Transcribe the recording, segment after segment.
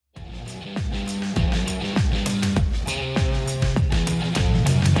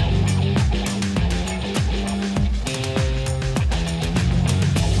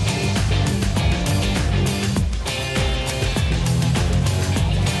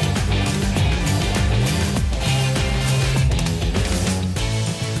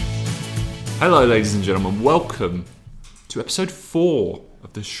Hello, ladies and gentlemen. Welcome to episode 4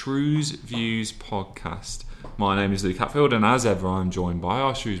 of the Shrews Views podcast. My name is Luke Hatfield, and as ever, I'm joined by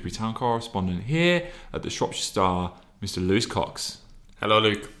our Shrewsbury Town correspondent here at the Shropshire Star, Mr. Lewis Cox. Hello,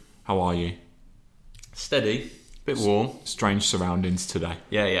 Luke. How are you? Steady, bit warm. Strange surroundings today.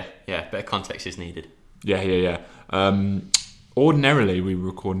 Yeah. Better context is needed. Yeah. Ordinarily, we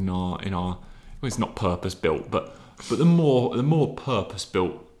record in our. Well, it's not purpose built, but the more purpose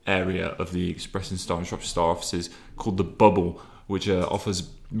built area of the Express and Star and Shropshire Star offices called the Bubble, which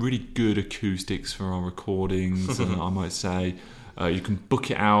offers really good acoustics for our recordings. I might say you can book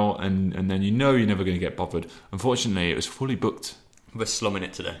it out, and then you know you're never going to get bothered. Unfortunately, it was fully booked. We're slumming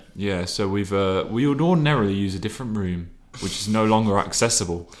it today. Yeah, so we would ordinarily use a different room, which is no longer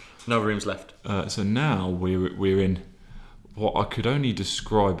accessible. No rooms left. So now we're in what I could only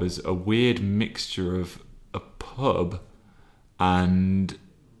describe as a weird mixture of a pub and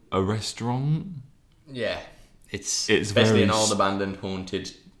a restaurant. Yeah, it's very basically an old abandoned haunted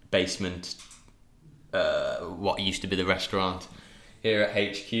basement. What used to be the restaurant here at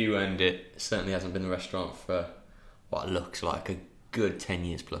HQ, and it certainly hasn't been the restaurant for what looks like a good 10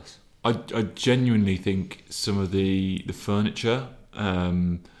 years plus. I genuinely think some of the furniture,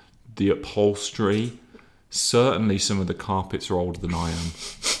 the upholstery, certainly some of the carpets are older than I am.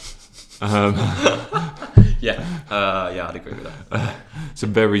 I'd agree with that. It's a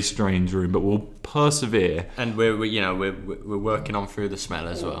very strange room, but we'll persevere. And we're working on through the smell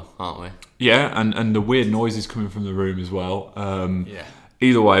as well, aren't we? Yeah, and the weird noises coming from the room as well. Yeah.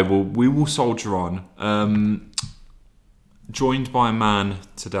 Either way, we will soldier on. Joined by a man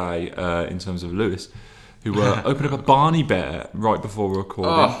today, in terms of Lewis, who opened up a Barney Bear right before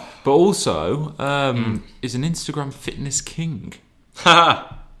recording, but also is an Instagram fitness king.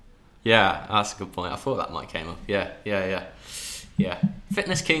 Yeah, that's a good point. I thought that might came up. Yeah.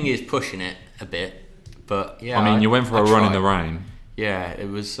 Fitness King is pushing it a bit, but yeah. I mean, you went for a run in the rain. Yeah, it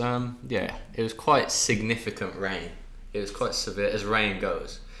was. It was quite significant rain. It was quite severe as rain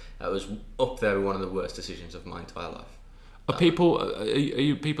goes. It was up there with one of the worst decisions of my entire life. Are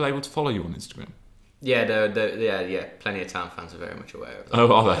you people able to follow you on Instagram? Yeah, plenty of town fans are very much aware of that.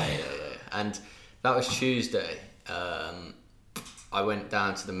 Oh, are they? Yeah. And that was Tuesday. I went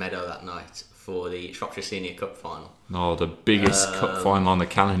down to the Meadow that night for the Shropshire Senior Cup final. Oh, the biggest cup final on the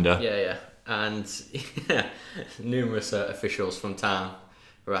calendar. Yeah. And numerous officials from town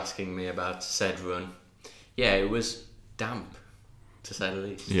were asking me about said run. Yeah, it was damp, to say the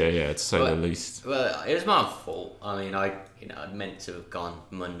least. Yeah, to say the least. Well, it was my fault. I mean, I'd meant to have gone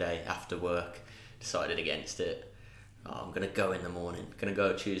Monday after work, decided against it. I'm going to go in the morning. Going to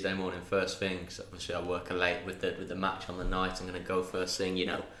go Tuesday morning first thing. So obviously I work late with the match on the night. I'm going to go first thing,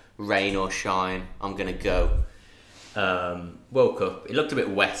 rain or shine. I'm going to go. Woke up. It looked a bit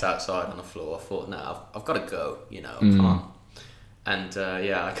wet outside on the floor. I thought, no, I've got to go, I can't. And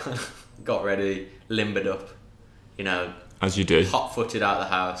I kind of got ready, limbered up, as you do. Hot-footed out of the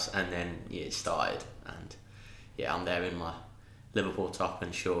house, and then it started. And I'm there in my Liverpool top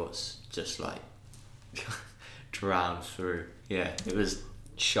and shorts, just like... drowned through. Yeah, it was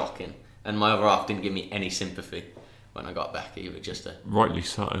shocking. And my other half didn't give me any sympathy when I got back. He was just rightly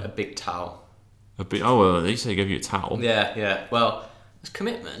so. A big towel. At least they gave you a towel. Yeah. Well, it's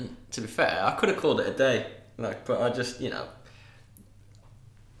commitment. To be fair, I could have called it a day. But I just, I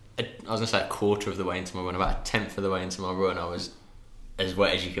was gonna say a quarter of the way into my run, about a tenth of the way into my run, I was as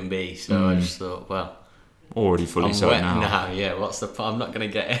wet as you can be. So I just thought, well. Already fully soaked now. Yeah, what's the point? I'm not going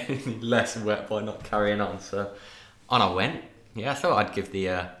to get any less wet by not carrying on. So on I went. Yeah, I thought I'd give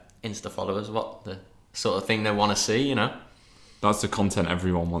the Insta followers what the sort of thing they want to see, That's the content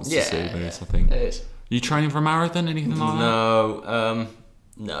everyone wants to see, I think. It is. You training for a marathon, anything like that?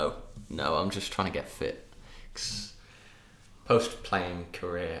 No, I'm just trying to get fit. Post-playing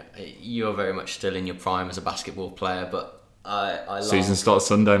career, you're very much still in your prime as a basketball player, but season starts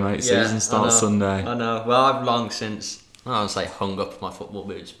Sunday, mate. Yeah, season starts Sunday. I know. Well, I've long since, I don't say hung up my football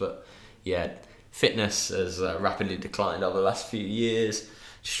boots, but fitness has rapidly declined over the last few years.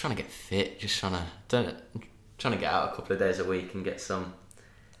 Just trying to get fit, trying to get out a couple of days a week and get some,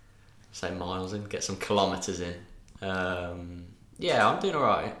 miles in, get some kilometres in. I'm doing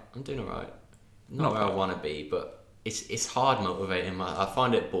alright. Not where I want to be, but it's hard motivating. I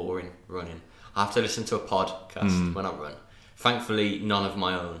find it boring running. I have to listen to a podcast when I run. Thankfully, none of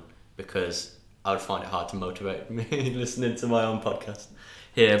my own, because I would find it hard to motivate me listening to my own podcast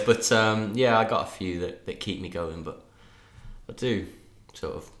here. But I got a few that keep me going. But I do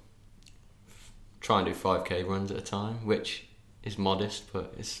sort of try and do 5k runs at a time, which is modest,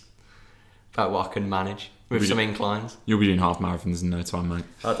 but it's about what I can manage with some inclines. You'll be doing half marathons in no time, mate.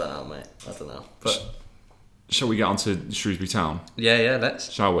 I don't know, mate. I don't know. But shall we get on to Shrewsbury Town? Yeah,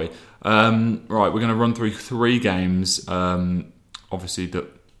 let's. Shall we? Right, we're going to run through 3 games, obviously, that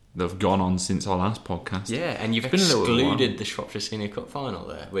have gone on since our last podcast. Yeah, and you've excluded the Shropshire Senior Cup final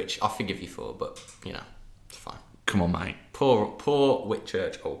there, which I forgive you for, but, you know, it's fine. Come on, mate. Poor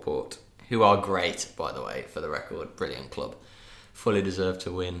Whitchurch Old Port, who are great, by the way, for the record. Brilliant club. Fully deserved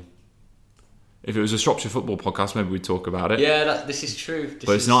to win. If it was a Shropshire football podcast, maybe we'd talk about it. Yeah, this is true.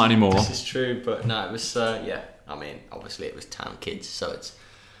 But it's not anymore. This is true, but no, it was, yeah. I mean, obviously it was Town kids, so it's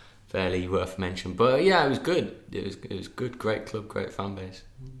fairly worth mention. But yeah, it was good. It was good. Great club, great fan base.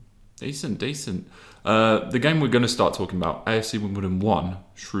 Decent. The game we're going to start talking about, AFC Wimbledon 1,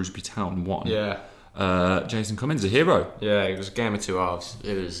 Shrewsbury Town 1. Yeah. Jason Cummins, a hero. Yeah, it was a game of 2 halves.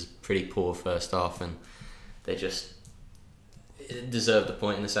 It was pretty poor first half, and they just deserved a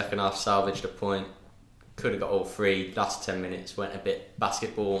point in the second half, salvaged a point. Could have got all 3. Last 10 minutes went a bit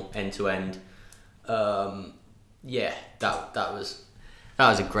basketball, end to end. Yeah, that was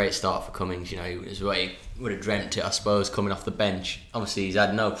a great start for Cummings. You know, it was what he would have dreamt it, I suppose, coming off the bench. Obviously, he's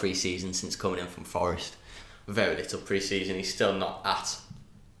had no pre-season since coming in from Forest. Very little pre-season. He's still not at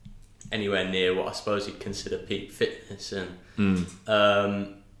anywhere near what I suppose you'd consider peak fitness. And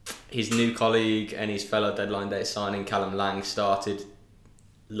his new colleague and his fellow deadline day signing, Callum Lang,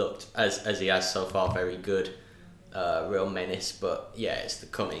 looked as he has so far, very good. Real menace, but yeah, it's the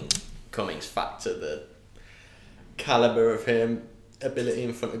Cummings factor, the calibre of him, ability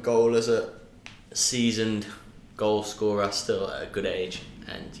in front of goal as a seasoned goal scorer, still at a good age,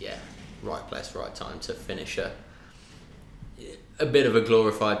 and yeah, right place, right time to finish a bit of a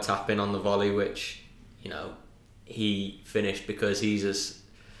glorified tap in on the volley, which, you know, he finished because he's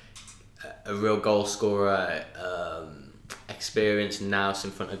a real goal scorer, experienced nous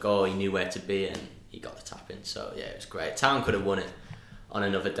in front of goal. He knew where to be and he got the tap in. So yeah, it was great. Town could have won it on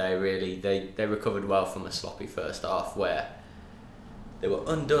another day, really. They recovered well from a sloppy first half where they were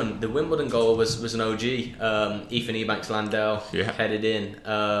undone. The Wimbledon goal was an OG. Ethan Ebanks-Landell headed in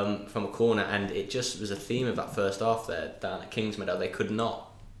from a corner, and it just was a theme of that first half there down at Kingsmeadow. They could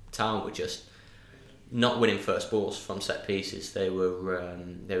not. Town were just not winning first balls from set pieces. They were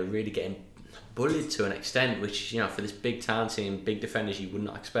really getting bullied to an extent, which, you know, for this big Town team, big defenders, you would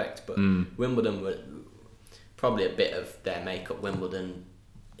not expect. But Wimbledon were probably a bit of their make-up. Wimbledon,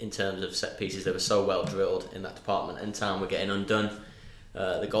 in terms of set pieces, they were so well drilled in that department, and Town were getting undone.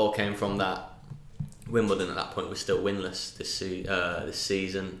 The goal came from that. Wimbledon at that point was still winless this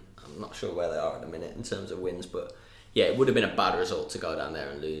season. I'm not sure where they are at the minute in terms of wins, but yeah, it would have been a bad result to go down there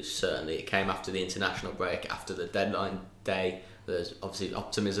and lose. Certainly, it came after the international break, after the deadline day. There's obviously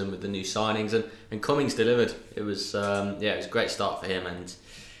optimism with the new signings, and Cummings delivered. It was it was a great start for him, and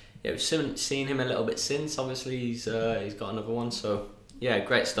yeah, we've seen him a little bit since. Obviously, he's got another one, so yeah,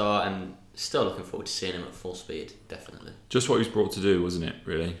 great start, and still looking forward to seeing him at full speed. Definitely, just what he was brought to do, wasn't it?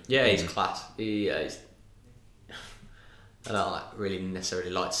 Really? Yeah, he's class. He's I don't really necessarily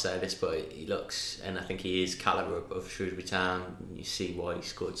like to say this, but he looks, and I think he is calibre of Shrewsbury Town. You see why he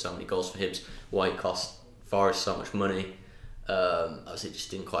scored so many goals for Hibs, why he cost Forest so much money. Obviously, it just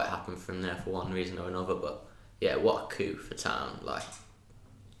didn't quite happen from there for one reason or another. But yeah, what a coup for Town! Like,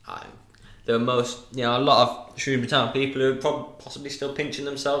 there were a lot of Shrewsbury Town people who are possibly still pinching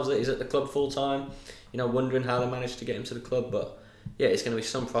themselves that he's at the club full time. You know, wondering how they managed to get him to the club. But yeah, it's going to be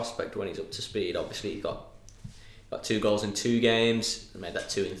some prospect when he's up to speed. Obviously, he got 2 goals in 2 games. I made that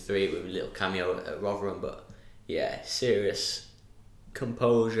 2 in 3 with a little cameo at Rotherham. But yeah, serious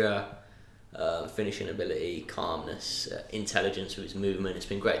composure, finishing ability, calmness, intelligence with his movement. It's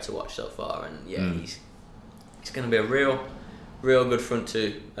been great to watch so far, and yeah, he's going to be a real good front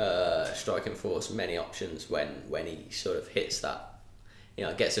 2 striking force. Many options when he sort of hits that, you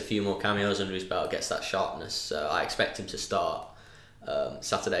know, gets a few more cameos under his belt, gets that sharpness. I expect him to start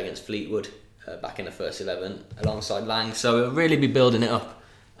Saturday against Fleetwood. Back in the first 11 alongside Lang, so we'll really be building it up.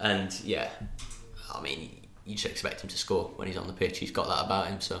 And yeah, I mean, you just expect him to score when he's on the pitch. He's got that about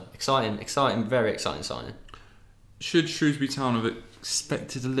him, so exciting, very exciting signing. Should Shrewsbury Town have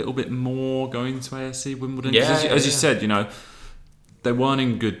expected a little bit more going to AFC Wimbledon? Yeah, as you said, you know, they weren't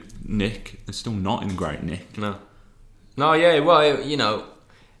in good nick. They're still not in great nick. No, yeah, well, you know,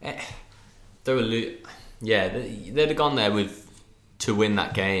 they were, they'd have gone there to win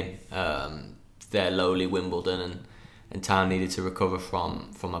that game. Their lowly Wimbledon, and Town needed to recover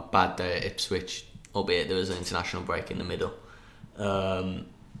from a bad day at Ipswich, albeit there was an international break in the middle.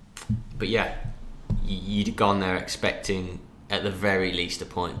 But yeah, you'd have gone there expecting at the very least a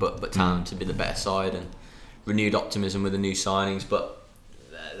point, but Town to be the better side, and renewed optimism with the new signings. But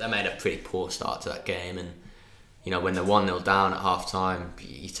they made a pretty poor start to that game, and you know, when they're 1-0 down at half time,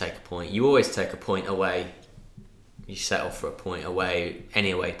 you take a point. You always take a point away. You settle for a point away.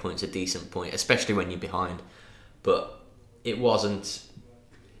 Any away point's a decent point, especially when you're behind. But it wasn't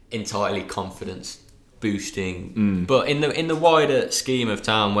entirely confidence boosting. But in the wider scheme of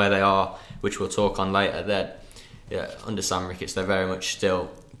Town where they are, which we'll talk on later, under Sam Ricketts, they're very much still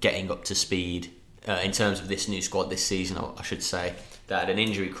getting up to speed in terms of this new squad this season, I should say. They had an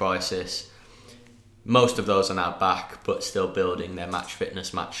injury crisis. Most of those are now back, but still building their match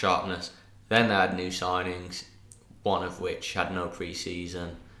fitness, match sharpness. Then they had new signings, one of which had no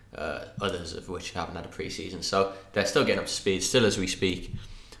pre-season, others of which haven't had a pre-season. So they're still getting up to speed, still as we speak.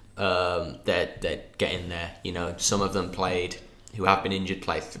 They're getting there. You know, some of them who have been injured,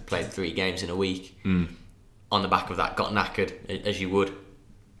 played 3 games in a week. On the back of that, got knackered, as you would.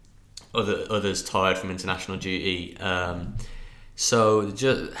 Others tired from international duty. So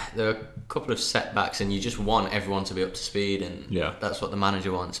there are a couple of setbacks, and you just want everyone to be up to speed, and that's what the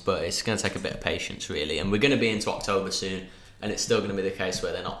manager wants. But it's going to take a bit of patience, really. And we're going to be into October soon, and it's still going to be the case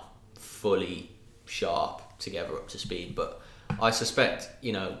where they're not fully sharp together up to speed. But I suspect,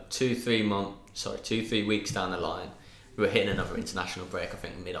 you know, 2-3 weeks down the line, we're hitting another international break. I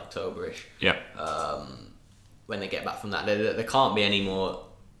think mid-October-ish. Yeah. When they get back from that, there can't be any more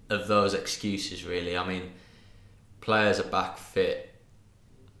of those excuses, really. I mean, players are back fit,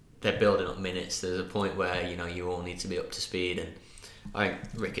 they're building up minutes. There's a point where, you know, you all need to be up to speed, and I think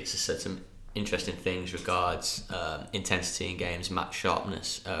Ricketts has said some interesting things regards intensity in games, match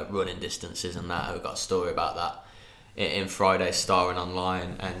sharpness, running distances and that. I've got a story about that in Friday's Star and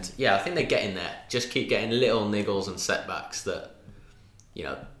Online, and yeah, I think they're getting there. Just keep getting little niggles and setbacks that, you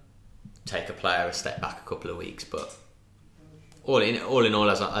know, take a player a step back a couple of weeks, but all in all,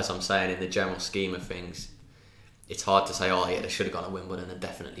 as I'm saying, in the general scheme of things, it's hard to say, oh yeah, they should have gone to Wimbledon and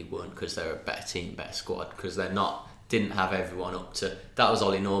definitely won because they're a better team, better squad, because they're not. Didn't have everyone up to. That was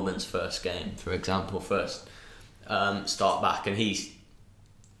Ollie Norman's first game, for example, first start back, and he's,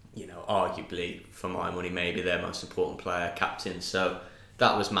 you know, arguably, for my money, maybe their most important player, captain. So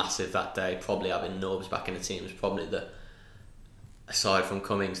that was massive that day. Probably having Norbs back in the team was probably aside from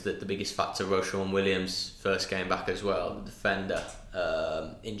Cummings, the biggest factor. Roshan Williams, first game back as well, the defender,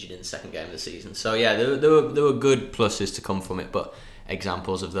 injured in the second game of the season. So yeah, there were good pluses to come from it, but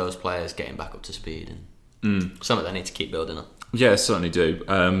examples of those players getting back up to speed, and something they need to keep building on. Yeah, certainly do.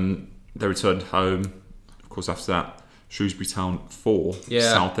 They returned home, of course, after that. Shrewsbury Town 4,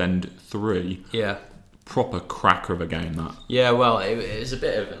 Southend 3. Yeah. Proper cracker of a game, that. Yeah, well, it was a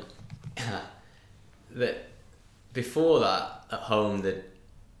bit of that. Before that, at home, they'd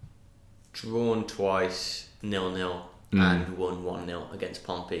drawn twice 0-0 and won 1-0 against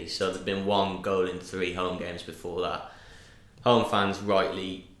Pompey. So there'd been 1 goal in 3 home games before that. Home fans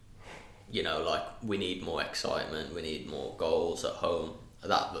rightly, you know, like, we need more excitement, we need more goals at home.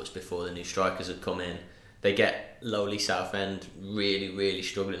 That was before the new strikers had come in. They get lowly Southend really, really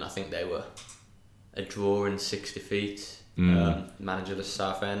struggling. I think they were a draw in 6 defeats. Managerless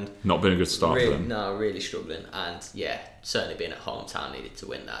Southend. Not been a good start for them. No, really struggling. And yeah, certainly being at home, Town needed to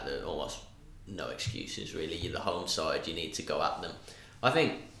win that. There are almost no excuses, really. You're the home side, you need to go at them. I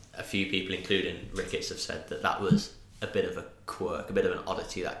think a few people, including Ricketts, have said that was a bit of a quirk, a bit of an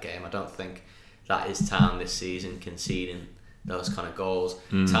oddity, that game. I don't think that is Town this season conceding those kind of goals.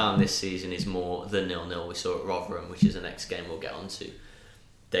 Town this season is more the 0-0 we saw at Rotherham, which is the next game we'll get onto.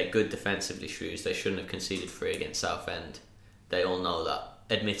 They're good defensively, Shrews. They shouldn't have conceded 3 against Southend. They all know that.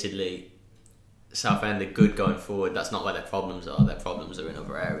 Admittedly, Southend are good going forward. That's not where their problems are. Their problems are in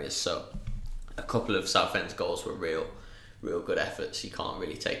other areas. So a couple of Southend's goals were real good efforts. You can't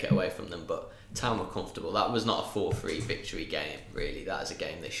really take it away from them. But Town were comfortable. That was not a 4-3 victory game, really. That is a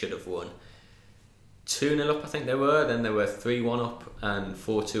game they should have won. 2-0 up, I think they were. Then they were 3-1 up and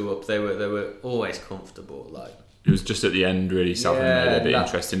 4-2 up. They were always comfortable. Like, it was just at the end, really. Southend made it a bit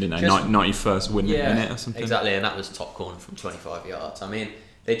interesting, didn't they? 91st win in it or something. Exactly, and that was top corner from 25 yards. I mean,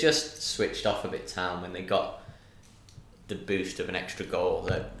 they just switched off a bit, Town, when they got the boost of an extra goal.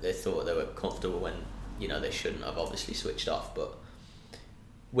 They thought they were comfortable when, you know, they shouldn't have obviously switched off. But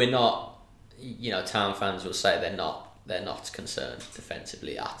we're not, you know, Town fans will say they're not concerned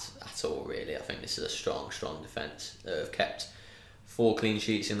defensively at all, really. I think this is a strong defence. They've kept 4 clean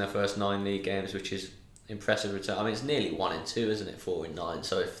sheets in their first 9 league games, which is impressive return. I mean, it's nearly 1 in 2, isn't it? 4 in 9.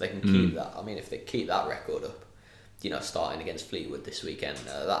 So if they can keep that, I mean, if they keep that record up, you know, starting against Fleetwood this weekend,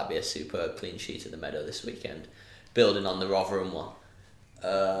 that'd be a superb clean sheet at the Meadow this weekend, building on the Rotherham one,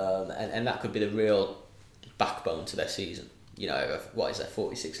 and that could be the real backbone to their season. You know, what is there,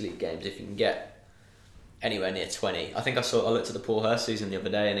 46 league games? If you can get anywhere near 20. I think I looked at the Paul Hurst season the other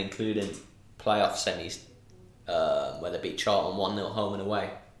day, and including playoff semis, where they beat Charlton 1-0 home and away,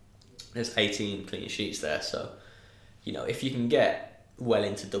 there's 18 clean sheets there. So, if you can get well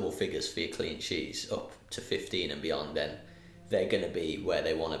into double figures for your clean sheets, up to 15 and beyond, then they're going to be where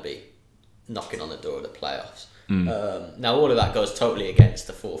they want to be, knocking on the door of the playoffs. Now, all of that goes totally against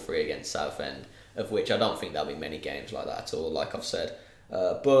the 4-3 against Southend, of which I don't think there'll be many games like that at all, like I've said.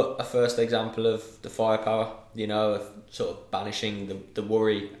 But a first example of the firepower, of sort of banishing the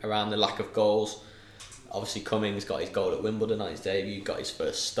worry around the lack of goals. Obviously, Cummings got his goal at Wimbledon on his debut, got his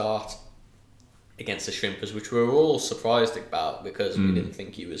first start against the Shrimpers, which we were all surprised about because we didn't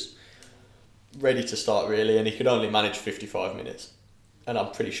think he was ready to start really, and he could only manage 55 minutes. And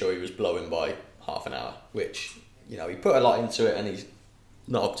I'm pretty sure he was blowing by half an hour, which, he put a lot into it and he's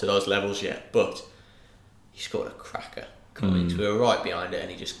not up to those levels yet, but he scored a cracker. Cummings, we were right behind it and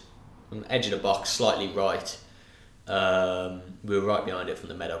he just, on the edge of the box, slightly right, we were right behind it from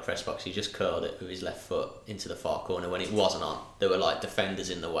the Meadow press box, he just curled it with his left foot into the far corner when it wasn't on. There were like defenders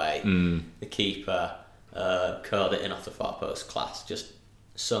in the way, the keeper curled it in off the far post. Class, just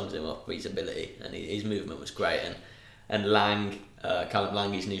sums him up with his ability, and his movement was great. And Lang, Callum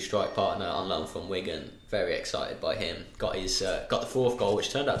Lang, his new strike partner on loan from Wigan, very excited by him. Got the fourth goal,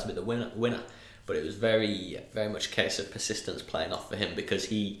 which turned out to be the winner, but it was very, very much a case of persistence playing off for him because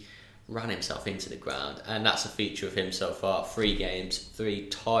he ran himself into the ground, and that's a feature of him so far. 3 games, 3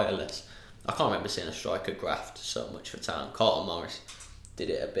 tireless. I can't remember seeing a striker graft so much for Town. Carlton Morris did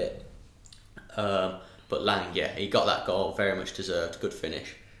it a bit, but Lang, he got that goal, very much deserved, good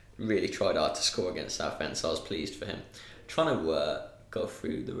finish. Really tried hard to score against Southend, so I was pleased for him. Trying to go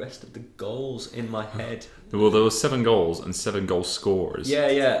through the rest of the goals in my head. Well, there were 7 goals and 7 goal scorers.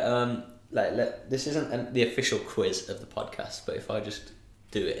 Yeah. This isn't the official quiz of the podcast, but if I just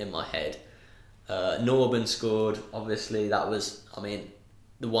do it in my head, Norben scored. Obviously, that was.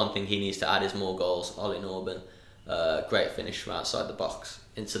 The one thing he needs to add is more goals. Ollie Norben, great finish from outside the box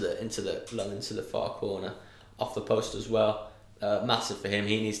into the far corner, off the post as well. Massive for him.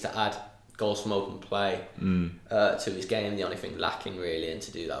 He needs to add goals from open play to his game. The only thing lacking really, and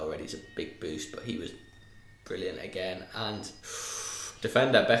to do that already is a big boost. But he was brilliant again. And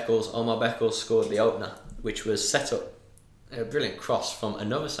defender Omar Beckles scored the opener, which was set up a brilliant cross from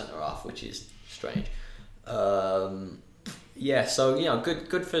another centre half, which is strange. So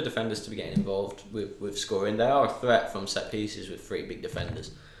good for defenders to be getting involved with scoring. They are a threat from set pieces with 3 big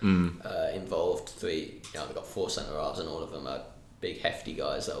defenders involved. 3, they've got 4 centre halves, and all of them are big, hefty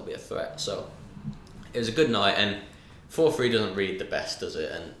guys that'll be a threat. So it was a good night, and 4-3 doesn't read the best, does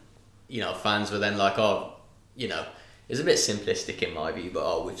it? And fans were then like, it's a bit simplistic in my view,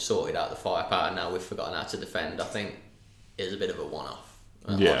 but we've sorted out the firepower, now we've forgotten how to defend. I think it was a bit of a one-off.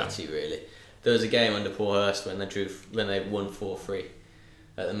 Honestly, really. There was a game under Paul Hurst when they won 4-3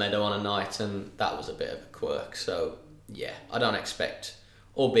 at the Meadow on a night, and that was a bit of a quirk. So I don't expect,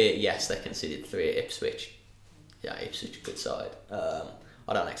 albeit yes, they conceded 3 at Ipswich. Yeah, Ipswich a good side.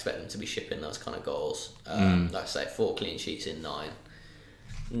 I don't expect them to be shipping those kind of goals. Like I say, 4 clean sheets in 9,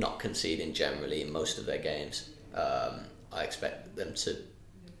 not conceding generally in most of their games. I expect them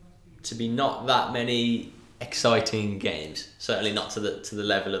to be not that many exciting games. Certainly not to the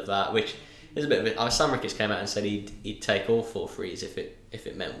level of that, which is a bit of it. Sam Ricketts came out and said he'd take all 4-3s if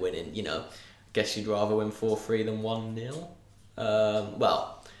it meant winning. I guess you'd rather win 4-3 than 1-0.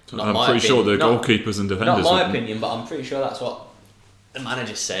 I'm pretty sure the goalkeepers and defenders. Not my opinion, but I'm pretty sure that's what the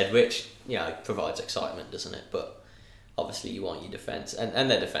manager said, which provides excitement, doesn't it? But obviously you want your defence,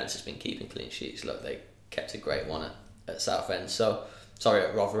 and their defence has been keeping clean sheets. Look, they kept a great one at Southend. So sorry,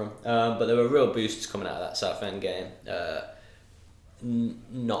 at Rotherham, but there were real boosts coming out of that Southend game.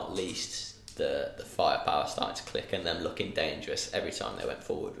 Not least the firepower starting to click and them looking dangerous every time they went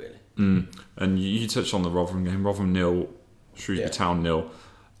forward, really. And you touched on the Rotherham game. Rotherham 0, Shrewsbury Town 0.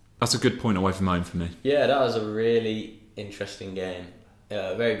 That's a good point away from home for me. Yeah, that was a really interesting game.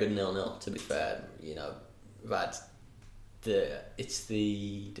 Very good 0-0, to be fair. We've had the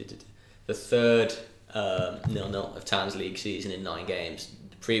 3rd 0-0 of Town's league season in 9 games.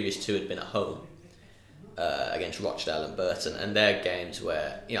 The previous 2 had been at home against Rochdale and Burton, and they're games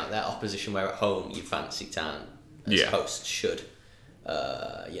where their opposition, where at home you fancy Town as hosts should.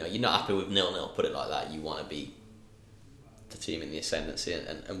 You're not happy with 0-0, put it like that. You want to be the team in the ascendancy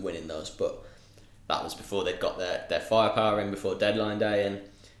and winning those, but that was before they'd got their firepower in before deadline day,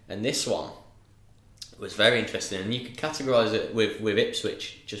 and this one was very interesting, and you could categorise it with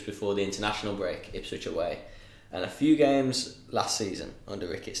Ipswich just before the international break, Ipswich away, and a few games last season under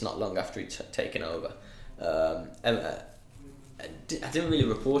Ricketts, not long after he'd taken over. I didn't really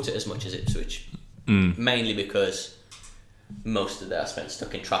report it as much as Ipswich mainly because most of the day I spent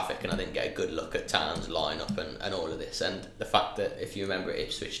stuck in traffic and I didn't get a good look at Town's lineup and all of this, and the fact that, if you remember,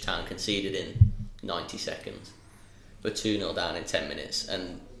 Ipswich Town conceded in 90 seconds, were 2-0 down in 10 minutes,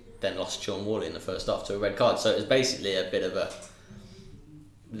 and then lost Sean Whalley in the first half to a red card. So it was basically a bit of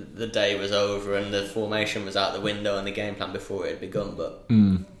the day was over and the formation was out the window and the game plan before it had begun. But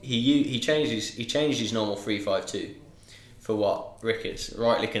he changed his normal 3-5-2 for what Ricketts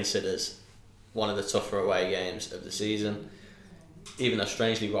rightly considers one of the tougher away games of the season. Even though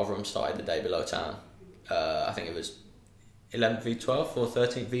strangely Rotherham started the day below Town, I think it was 11th v 12th or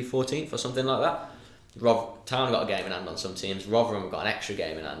 13th v 14th or something like that. Town got a game in hand on some teams. Rotherham got an extra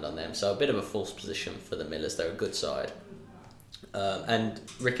game in hand on them, so a bit of a false position for the Millers. They're a good side, and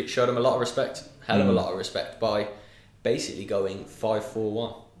Ricketts showed them a lot of respect, hell of a lot of respect, by basically going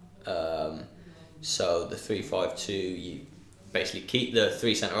 5-4-1. So the 3-5-2, you basically keep the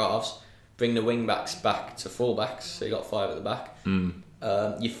three centre halves, bring the wing backs back to full backs, so you got five at the back.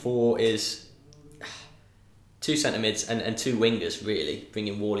 Your four is two centre mids and two wingers, really,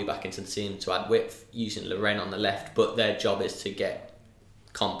 bringing Whalley back into the team to add width, using Loren on the left, but their job is to get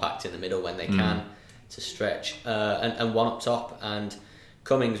compact in the middle when they can, to stretch, and one up top. And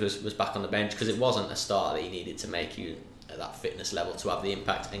Cummings was back on the bench because it wasn't a start that he needed to make you at that fitness level to have the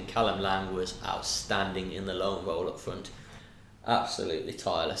impact, and Callum Lang was outstanding in the lone role up front, absolutely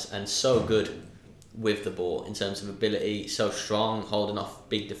tireless and so good with the ball in terms of ability, so strong, holding off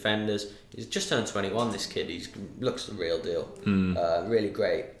big defenders. He's just turned 21, this kid. He looks the real deal. Really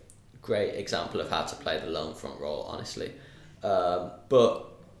great example of how to play the lone front role, honestly. But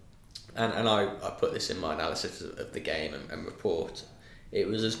I put this in my analysis of the game and report, it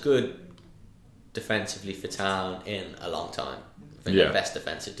was as good defensively for Town in a long time. I think the best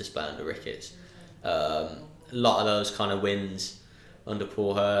defensive display under Ricketts. A lot of those kind of wins under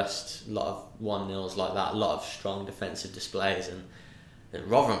Paul Hurst, a lot of 1-0s like that, a lot of strong defensive displays, and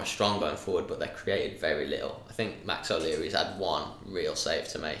Rotherham are strong going forward, but they created very little. I think Max O'Leary's had one real save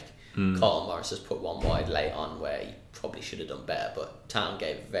to make. Carlton Morris has put one wide late on where he probably should have done better, but Town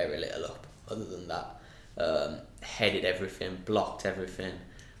gave very little up other than that. Headed everything, blocked everything,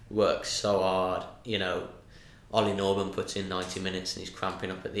 worked so hard. You know, Ollie Norman puts in 90 minutes and he's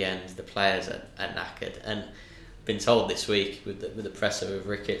cramping up at the end. The players are knackered, and been told this week with the presser of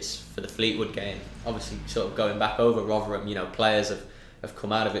Ricketts for the Fleetwood game, obviously sort of going back over Rotherham, you know, players have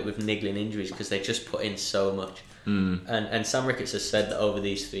come out of it with niggling injuries because they just put in so much. And Sam Ricketts has said that over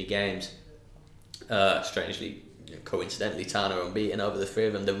these three games, strangely, coincidentally, Town are unbeaten over the three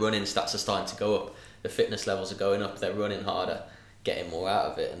of them. The running stats are starting to go up, the fitness levels are going up, they're running harder, getting more out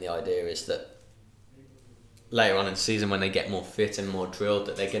of it, and the idea is that later on in the season, when they get more fit and more drilled,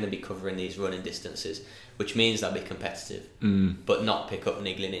 that they're going to be covering these running distances, which means they'll be competitive, but not pick up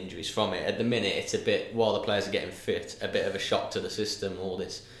niggling injuries from it. At the minute, it's a bit, while the players are getting fit, a bit of a shock to the system, all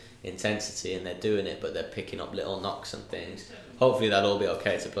this intensity, and they're doing it, but they're picking up little knocks and things. Hopefully they'll all be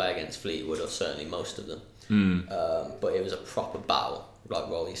okay to play against Fleetwood, or certainly most of them. But it was a proper battle, like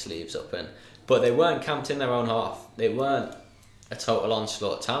roll your sleeves up. But they weren't camped in their own half. They weren't a total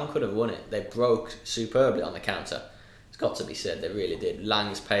onslaught. Town could have won it. They broke superbly on the counter. It's got to be said, they really did.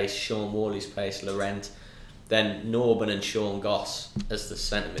 Lang's pace, Sean Whalley's pace, Laurent, then Norban and Sean Goss as the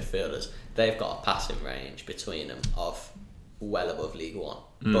centre midfielders. They've got a passing range between them of well above League One.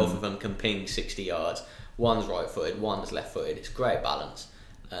 Both of them can ping 60 yards. One's right-footed, one's left-footed. It's great balance,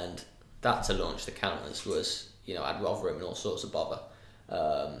 and that to launch the counters was, you know, had Rotherham in all sorts of bother.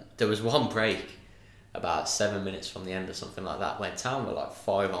 There was one break about 7 minutes from the end or something like that when Town were like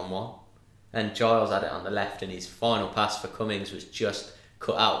 5-on-1, and Giles had it on the left, and his final pass for Cummings was just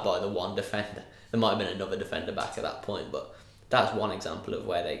cut out by the one defender. There might have been another defender back at that point, but that's one example of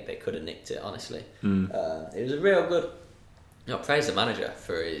where they could have nicked it, honestly. It was a real good, you know, praise the manager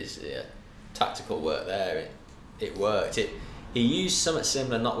for his tactical work there. It worked. He used something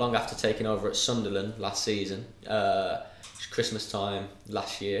similar not long after taking over at Sunderland last season. Christmas time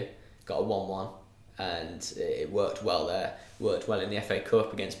last year, got a 1-1, and it worked well there. Worked well in the FA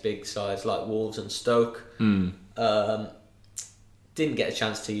Cup against big sides like Wolves and Stoke. Didn't get a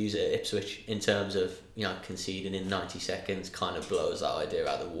chance to use it at Ipswich in terms of, you know, conceding in 90 seconds kind of blows that idea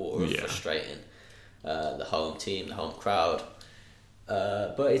out of the water of frustrating the home team, the home crowd.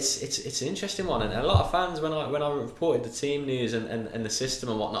 But it's an interesting one, and a lot of fans, when I reported the team news and the system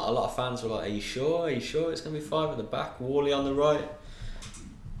and whatnot, a lot of fans were like, are you sure it's going to be five at the back, Whalley on the right?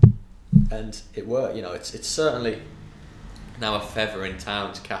 And it worked. You know, it's certainly now a feather in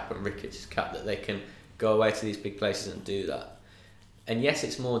Town's cap and Ricketts' cap that they can go away to these big places and do that. And yes,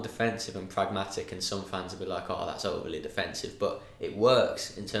 it's more defensive and pragmatic, and some fans will be like, oh, that's overly defensive, but it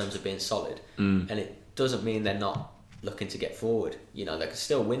works in terms of being solid. And it doesn't mean they're not looking to get forward. You know, they can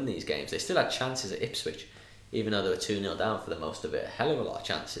still win these games. They still had chances at Ipswich, even though they were 2-0 down for the most of it. A hell of a lot of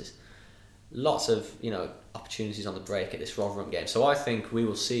chances. Lots of, you know, opportunities on the break at this Rotherham game. So I think we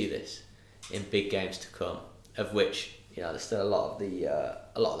will see this in big games to come, of which, you know, there's still a lot of the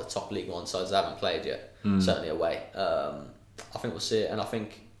top League One sides that haven't played yet, certainly away. I think we'll see it, and I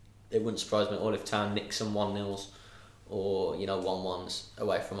think it wouldn't surprise me at all if Town nick some 1-0s or, you know, 1-1s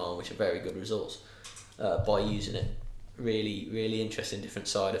away from home, which are very good results, by using it. Really, really interesting different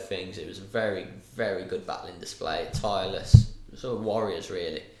side of things. It was a very, very good battling display, tireless, sort of warriors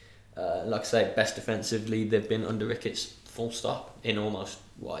really. Like I say, best defensively they've been under Ricketts, full stop, in almost,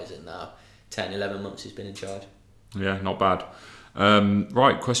 what is it now, 10, 11 months he's been in charge. Yeah, not bad.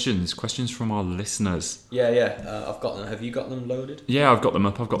 Right, questions from our listeners. Yeah, I've got them. Have you got them loaded? Yeah, I've got them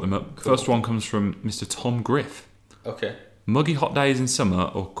up. Cool. First one comes from Mr. Tom Griff. Okay. Muggy hot days in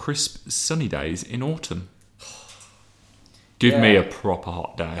summer or crisp sunny days in autumn? Give me a proper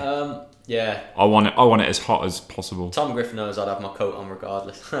hot day. Yeah. I want it as hot as possible. Tom Griff knows I'd have my coat on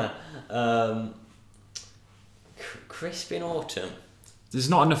regardless. Crisp in autumn. There's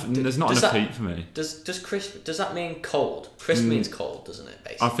not enough heat for me. Does crisp? Does that mean cold? Crisp means cold, doesn't it?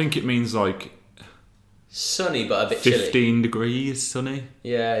 Basically, I think it means like sunny, but a bit 15 chilly. degrees sunny.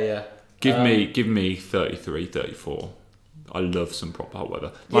 Yeah. Give me 33, 34. I love some proper hot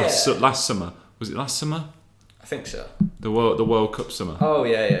weather. Last summer, was it last summer? I think so. The World Cup summer. Oh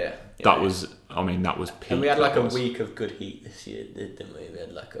yeah. That was peak. And we had like a week of good heat this year, didn't we? We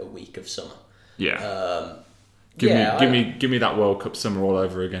had like a week of summer. Yeah. Give me that World Cup summer all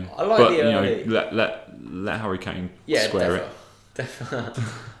over again. I like the early. Let Harry Kane square it. Definitely.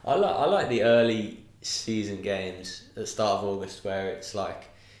 I like the early season games at the start of August where it's like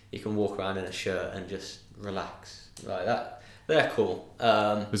you can walk around in a shirt and just relax like that. They're cool.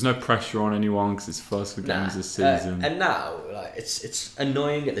 There's no pressure on anyone because it's first for games this season. And now, like, it's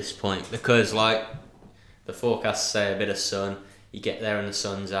annoying at this point because, like, the forecasts say a bit of sun. You get there and the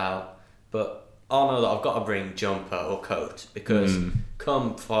sun's out, but I know that I've got to bring jumper or coat because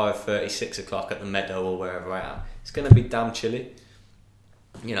come 5:30, 6 o'clock at the meadow or wherever I am, it's going to be damn chilly.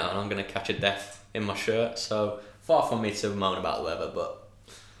 You know, and I'm going to catch a death in my shirt. So far from me to moan about the weather, but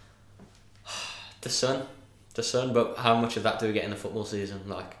the sun. But how much of that do we get in the football season?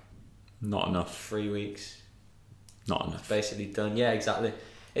 Like, not enough. 3 weeks. Not enough. Basically done. Yeah, exactly.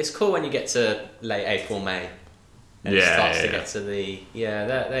 It's cool when you get to late April, May, and it starts to get to the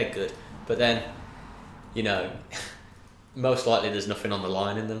they're good. But then, you know, most likely there's nothing on the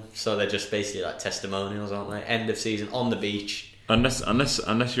line in them, so they're just basically like testimonials, aren't they? End of season on the beach. Unless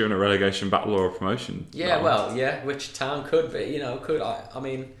you're in a relegation battle or a promotion. Yeah, battle. Well, yeah, which Town could be. You know, could I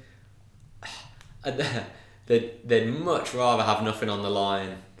mean. They'd much rather have nothing on the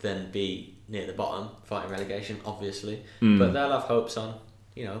line than be near the bottom fighting relegation, obviously. But they'll have hopes on,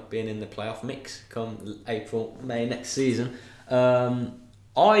 you know, being in the playoff mix come April, May next season.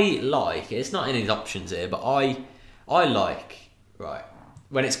 It's not in his options here, but I like, right,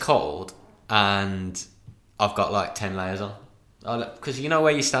 when it's cold and I've got like 10 layers on. Because you know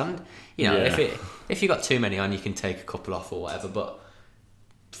where you stand. You know, if you got too many on, you can take a couple off or whatever. But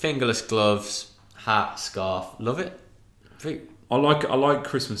fingerless gloves, hat, scarf, love it. I like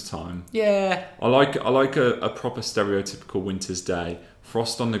Christmas time. Yeah. I like a proper stereotypical winter's day.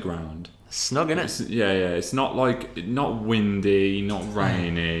 Frost on the ground. Snug, innit? It's not windy, not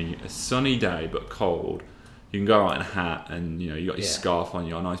rainy. A sunny day but cold. You can go out in a hat and you got your scarf on,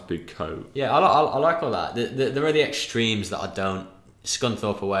 a nice big coat. Yeah, I like all that. There are the extremes that I don't.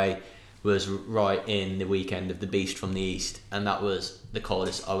 Scunthorpe away was right in the weekend of the Beast from the East, and that was the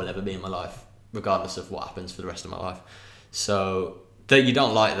coldest I will ever be in my life, regardless of what happens for the rest of my life. So that you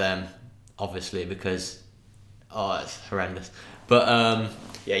don't like them, obviously, because it's horrendous. But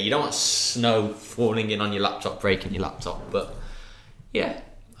you don't want snow falling in on your laptop, breaking your laptop. But yeah,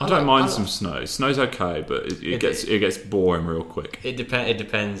 I don't mind some snow. Snow's okay, but it gets boring real quick. It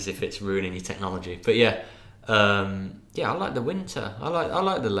depends if it's ruining your technology. But I like the winter. I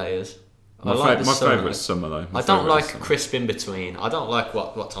like the layers. My favourite's summer though. I don't like crisp in between. I don't like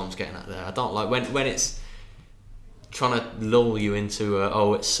what Tom's getting at there. I don't like when it's trying to lull you into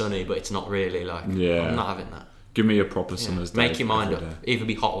it's sunny but it's not really. Like, I'm not having that. Give me a proper summer's day. Make your mind up. Either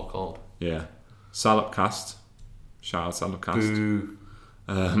be hot or cold. Yeah. Salopcast. Shout out Salopcast. Boo.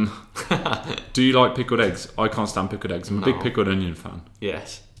 Do you like pickled eggs? I can't stand pickled eggs. I'm a big pickled onion fan.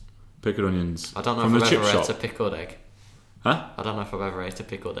 Yes. Pickled onions. I don't know if I've ever ate a pickled egg. Huh? I don't know if I've ever ate a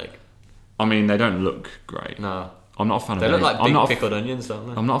pickled egg. I mean, they don't look great. No. I'm not a fan They of look eggs. like big pickled onions, don't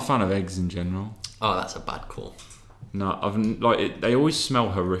they? I'm not a fan of eggs in general. Oh, that's a bad call. No, they always smell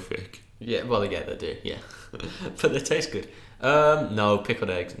horrific. Yeah, well, yeah, they do, yeah. But they taste good. No, pickled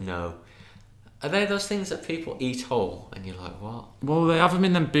eggs, no. Are they those things that people eat whole? And you're like, what? Well, they have them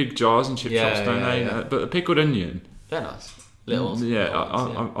in them big jars and chip shops, don't they? Yeah. But a pickled onion. They're nice. Little. Yeah,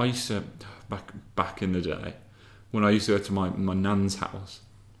 I used to, back in the day, when I used to go to my nan's house,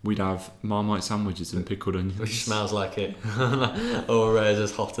 we'd have Marmite sandwiches and pickled onions. Which smells like it. Or is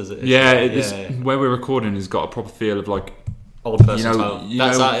as hot as it is. Yeah, where we're recording has got a proper feel of like old person's home.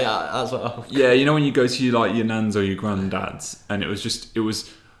 That's what. Yeah, you know when you go to your nan's or your granddad's, and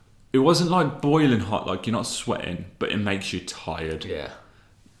it wasn't like boiling hot, like you're not sweating, but it makes you tired. Yeah.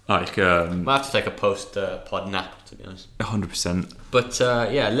 Like might have to take a post pod nap, to be honest. 100%. But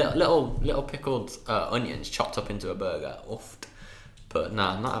little pickled onions chopped up into a burger. Oofed. But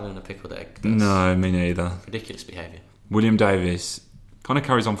nah, I'm not having a pickled egg. That's No, me neither. ridiculous behaviour. William Davies kind of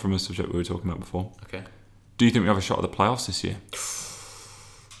carries on from a subject we were talking about before. Okay. Do you think we have a shot at the playoffs this year?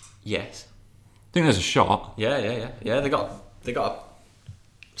 Yes. I think there's a shot. Yeah. They got a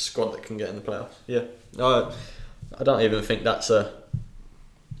squad that can get in the playoffs. Yeah. I don't even think that's a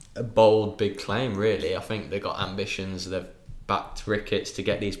bold, big claim, really. I think they've got ambitions. They've backed Ricketts to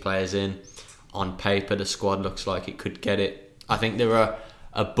get these players in. On paper, the squad looks like it could get it. I think there are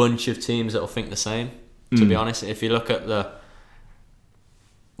a bunch of teams that will think the same, to be honest. If you look at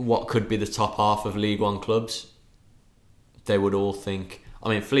what could be the top half of League One clubs, they would all think... I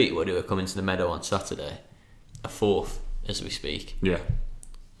mean, Fleetwood, who are coming to the Meadow on Saturday, are fourth as we speak. Yeah.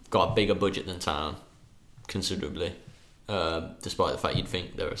 Got a bigger budget than Town, considerably, despite the fact you'd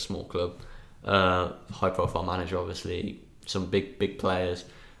think they're a small club. High profile manager, obviously, some big players,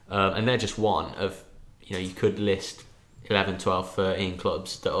 and they're just one of, you could list 11, 12, 13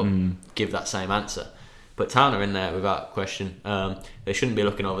 clubs that'll give that same answer. But Town are in there without question. They shouldn't be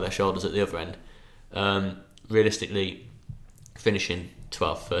looking over their shoulders at the other end. Realistically, finishing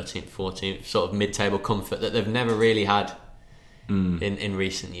 12th, 13th, 14th, sort of mid-table comfort that they've never really had in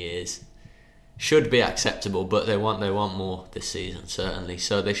recent years, should be acceptable, but they want more this season, certainly.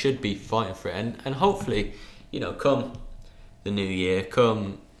 So they should be fighting for it, and hopefully, come the new year,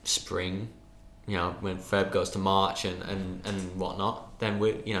 come spring, when Feb goes to March and whatnot, then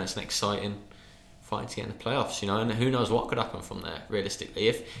it's an exciting fight to get in the playoffs, and who knows what could happen from there. Realistically,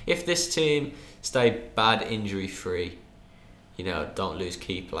 if this team stay bad injury free, don't lose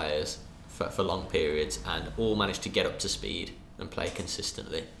key players for long periods, and all manage to get up to speed and play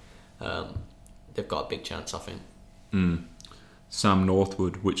consistently, they've got a big chance, I think. Sam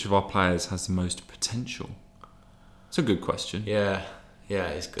Northwood, which of our players has the most potential? It's a good question. Yeah,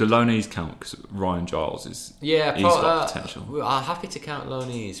 it's good. Deloney's count because Ryan Giles he's got potential. I'm happy to count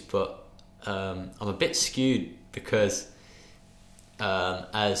Loney's, but I'm a bit skewed because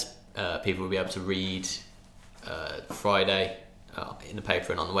as people will be able to read Friday in the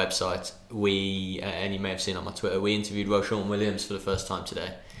paper and on the website, and you may have seen on my Twitter, we interviewed Roshan Williams for the first time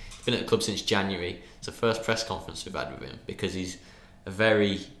today. He's been at the club since January. It's the first press conference we've had with him because he's a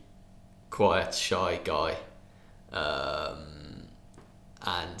very quiet, shy guy.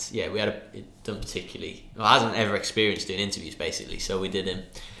 And yeah, we hasn't ever experienced doing interviews basically, so we did him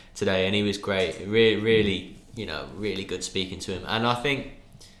today, and he was great. Really, really good speaking to him. And I think,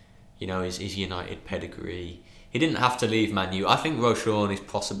 his United pedigree, he didn't have to leave Man U. I think Roshan is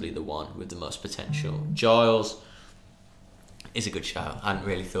possibly the one with the most potential. Giles is a good shout. I hadn't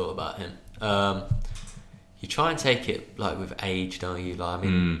really thought about him. You try and take it like with age, don't you? Like, I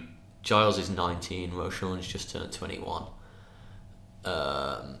mean, Giles is 19, Roshan's just turned 21.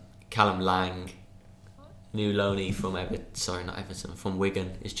 Callum Lang, new loanee from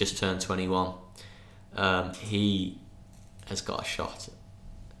Wigan, is just turned 21. He has got a shot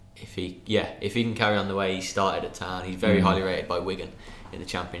if he can carry on the way he started at Town. He's very highly rated by Wigan in the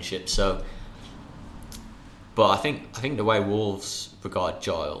Championship. So, but I think the way Wolves regard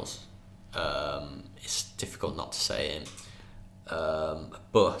Giles, it's difficult not to say him.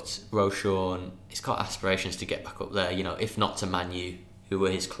 But Roshan, he's got aspirations to get back up there, if not to Man U, who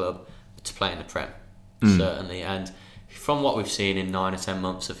were his club, to play in the Prem, certainly. And from what we've seen in 9 or 10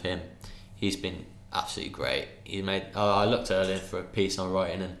 months of him, he's been absolutely great. I looked earlier for a piece I'm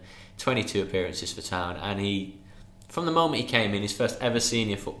writing, and 22 appearances for Town, and he, from the moment he came in, his first ever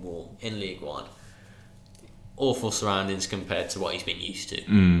senior football in League One, awful surroundings compared to what he's been used to.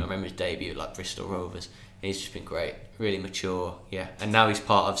 I remember his debut at like Bristol Rovers. He's just been great, really mature, and now he's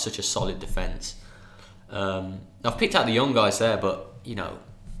part of such a solid defence. I've picked out the young guys there, but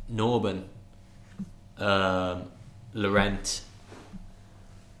Norban, Laurent,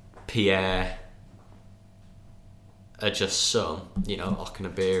 Pierre, are just some. You know,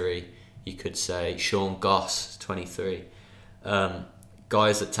 Okenabiri, you could say Sean Goss, 23.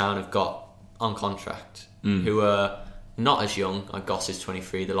 Guys that Town have got on contract who are not as young. Like Goss is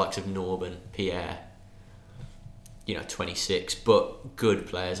 23. The likes of Norban, Pierre, 26, but good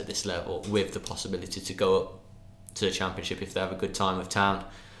players at this level with the possibility to go up to the Championship if they have a good time with Town.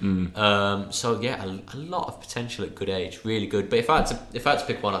 So yeah, a lot of potential at good age, really good. But if I had to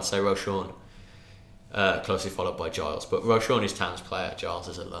pick one, I'd say Rochon, closely followed by Giles. But Rochon is Town's player, Giles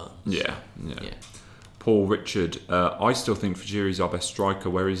is a loan. Yeah. Paul Richard, I still think Fajiri is our best striker.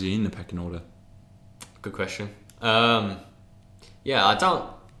 Where is he in the pecking order? Good question. I'm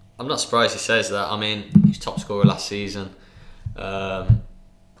not surprised he says that. I mean, he's top scorer last season.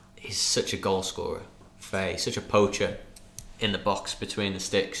 He's such a goal scorer. Faye, such a poacher in the box between the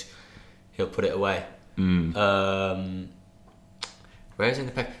sticks. He'll put it away. Where is he in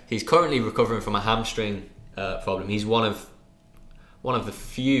the pack? He's currently recovering from a hamstring problem. He's one of the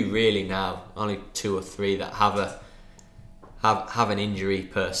few really now, only 2 or 3 that have an injury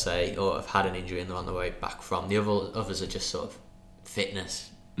per se, or have had an injury and they're on the way back from. The others are just sort of fitness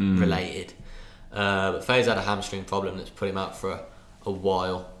related. But Faye's had a hamstring problem that's put him out for a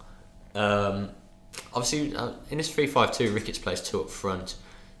while. Obviously, in this 3-5-2, Ricketts plays 2 up front,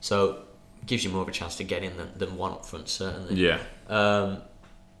 so gives you more of a chance to get in than 1 up front, certainly. Yeah.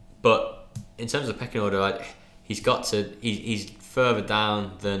 But in terms of the pecking order, he's further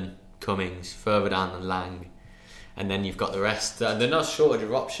down than Cummings, further down than Lang, and then you've got the rest. There are no shortage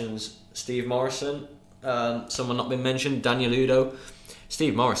of options. Steve Morrison, someone not been mentioned, Daniel Udo.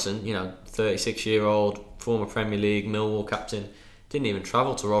 Steve Morrison, 36-year-old, former Premier League, Millwall captain, didn't even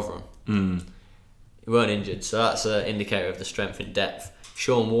travel to Rotherham. He weren't injured, so that's an indicator of the strength in depth.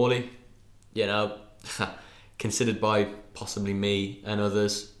 Sean Worley, considered by possibly me and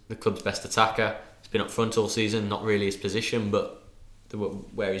others the club's best attacker. He's been up front all season, not really his position, but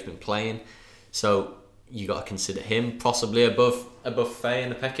where he's been playing. So you got to consider him possibly above Faye in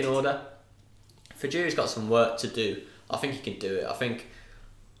the pecking order. Fajiri's got some work to do. I think he can do it. I think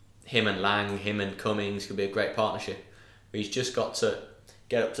him and Lang, him and Cummings could be a great partnership. But he's just got to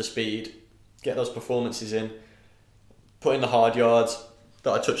get up to speed, get those performances in, put in the hard yards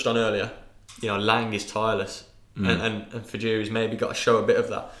that I touched on earlier. Lang is tireless, and Fajiri's maybe got to show a bit of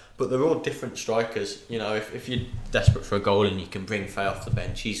that. But they're all different strikers. If you're desperate for a goal and you can bring Faye off the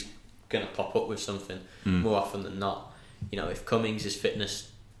bench, he's going to pop up with something more often than not. If Cummings'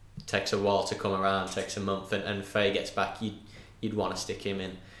 fitness takes a while to come around, takes a month, and Faye gets back, you'd want to stick him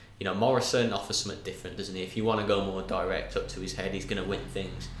in. Morrison offers something different, doesn't he? If you want to go more direct up to his head, he's going to win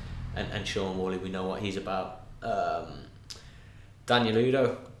things. And Sean Worley, we know what he's about. Daniel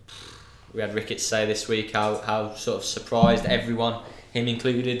Udo, we had Ricketts say this week how sort of surprised everyone, him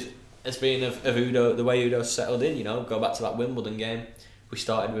included, has been of Udo, the way Udo settled in. Go back to that Wimbledon game we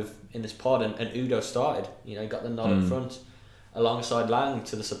started with in this pod, and Udo started. He got the nod up front alongside Lang,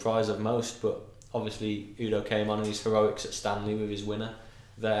 to the surprise of most. But obviously Udo came on in his heroics at Stanley with his winner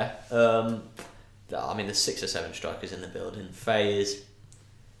there. There's 6 or 7 strikers in the building. Faye is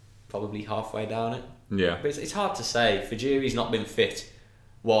probably halfway down it. Yeah. But it's hard to say. Fajiri's not been fit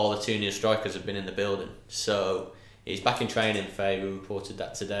while the 2 new strikers have been in the building. So he's back in training, Faye. We reported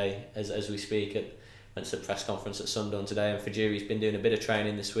that today as we speak. Went to the press conference at Sunderland today, and Fajiri's been doing a bit of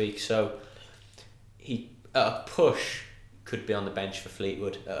training this week. So he, at a push, could be on the bench for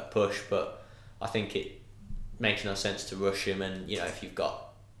Fleetwood at a push, but I think it makes no sense to rush him. And if you've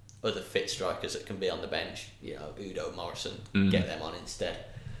got other fit strikers that can be on the bench, Udo, Morrison, get them on instead.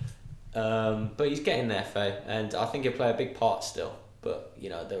 But he's getting there, Faye, and I think he'll play a big part still. But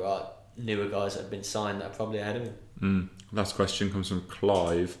there are newer guys that have been signed that are probably ahead of him. Last question comes from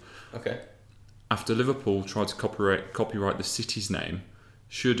Clive. Okay. After Liverpool tried to copyright the city's name,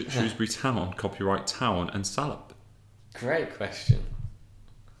 should Shrewsbury Town copyright Town and Salop? Great question.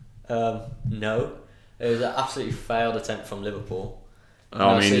 No, it was an absolutely failed attempt from Liverpool.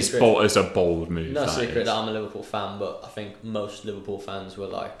 It's a bold move. No secret that I'm a Liverpool fan, but I think most Liverpool fans were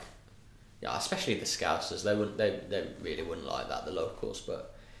like, especially the Scousers, they really wouldn't like that, the locals,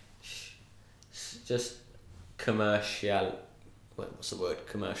 but just commercial. What's the word?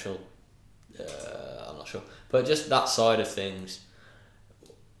 Commercial. I'm not sure, but just that side of things,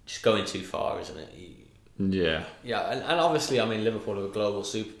 just going too far, isn't it? Yeah, and obviously, Liverpool are a global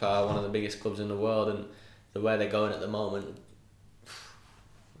superpower, one of the biggest clubs in the world, and the way they're going at the moment.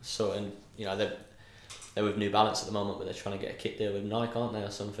 So, and they're with New Balance at the moment, but they're trying to get a kit deal with Nike, aren't they,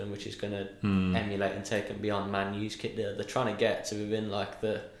 or something, which is going to emulate and take them beyond Man U's kit deal. They're trying to get to within like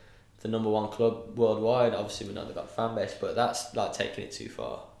the number 1 club worldwide. Obviously, we know they've got a fan base, but that's like taking it too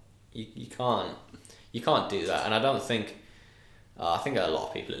far. You You can't do that, and I don't think. I think a lot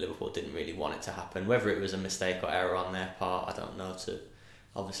of people at Liverpool didn't really want it to happen. Whether it was a mistake or error on their part, I don't know.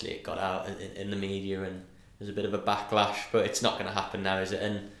 Obviously, it got out in the media and there's a bit of a backlash, but it's not going to happen now, is it?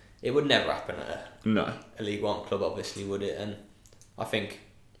 And it would never happen at a League One club, obviously, would it? And I think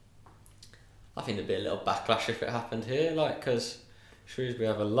there'd be a little backlash if it happened here, because Shrewsbury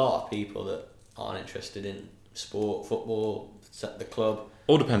have a lot of people that aren't interested in sport, football, the club.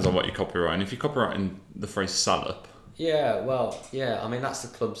 All depends on what you copyright. And if you're copyrighting the phrase "salop," I mean that's the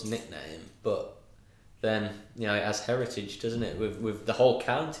club's nickname, but then it has heritage, doesn't it? With the whole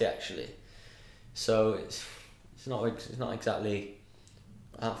county actually. So it's not exactly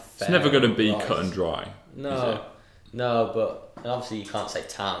fair. It's never going to be cut and dry. No, but and obviously you can't say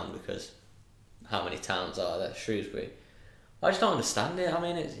town because how many towns are there? Shrewsbury. I just don't understand it. I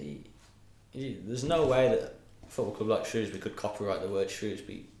mean, there's no way that a football club like Shrewsbury could copyright the word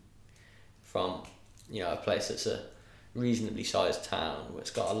Shrewsbury from a place that's a reasonably sized town where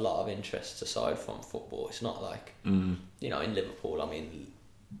it's got a lot of interests aside from football. It's not like in Liverpool. I mean,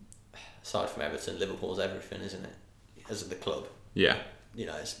 aside from Everton, Liverpool's everything, isn't it? As the club, yeah.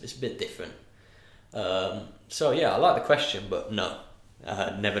 It's a bit different. So yeah, I like the question, but no,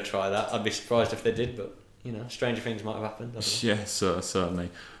 never try that. I'd be surprised if they did, but stranger things might have happened. Yes, certainly.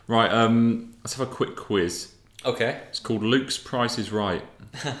 Right, let's have a quick quiz. Okay. It's called Luke's Price is Right.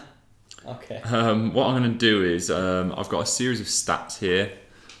 Okay. What I'm going to do is I've got a series of stats here,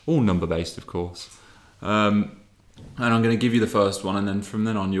 all number based, of course. And I'm going to give you the first one, and then from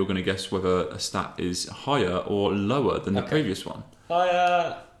then on, you're going to guess whether a stat is higher or lower than the previous one.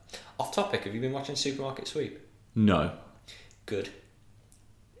 Off topic, have you been watching Supermarket Sweep? No. Good.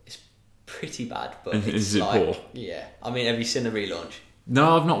 It's pretty bad, but is it poor? Yeah. I mean, have you seen the relaunch?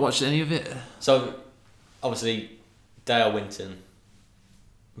 No, I've not watched any of it. So, obviously, Dale Winton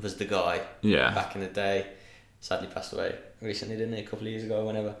was the guy back in the day. Sadly passed away recently, didn't he? A couple of years ago,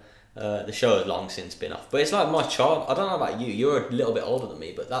 whenever. The show has long since been off. But it's like my child. I don't know about you. You're a little bit older than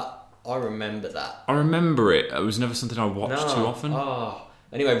me, but I remember that. I rember it. It was never something I watched too often. Oh.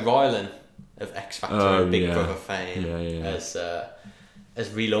 Anyway, Rylan of X Factor, Big Brother fame, has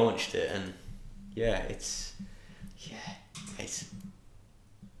relaunched it, and it's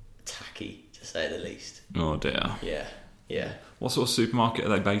tacky to say the least. Oh dear. Yeah. What sort of supermarket are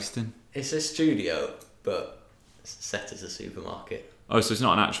they based in? It's a studio, but it's set as a supermarket. Oh, so it's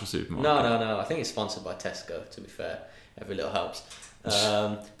not an actual supermarket? No. I think it's sponsored by Tesco. To be fair, every little helps.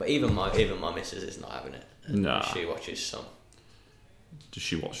 But even my missus is not having it. No. She watches some. Does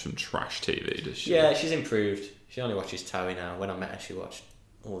she watch some trash TV? Does she? Yeah, she's improved. She only watches Towie now. When I met her, she watched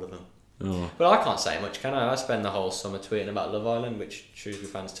all of them. Oh. But I can't say much, can I? I spend the whole summer tweeting about Love Island, which Shrewsbury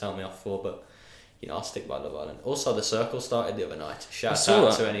fans tell me off for, but I'll stick by Love Island. Also, The Circle started the other night. Shout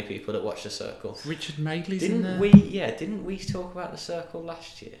out to any people that watch The Circle. Richard Madeley's in there? Didn't we talk about The Circle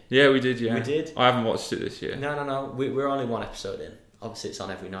last year? Yeah, we did, yeah. We did? I haven't watched it this year. No. We're only one episode in. Obviously, it's on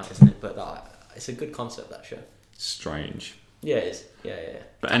every night, isn't it? But it's a good concept, that show. Strange. Yeah, it is. Yeah.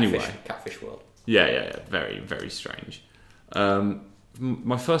 But anyway. Catfish world. Yeah. Very, very strange.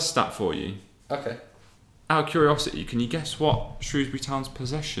 My first stat for you. Okay. Out of curiosity, can you guess what Shrewsbury Town's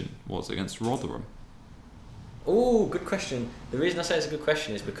possession was against Rotherham? Oh, good question. The reason I say it's a good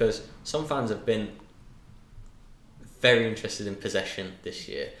question is because some fans have been very interested in possession this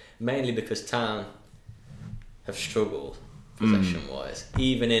year, mainly because Town have struggled possession-wise,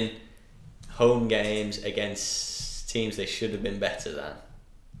 even in home games against teams they should have been better than.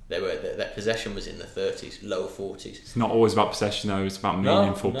 Their possession was in the 30s, low 40s. It's not always about possession though, it's about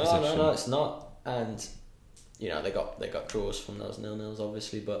meaningful possession. No, it's not. And they got draws from those 0-0s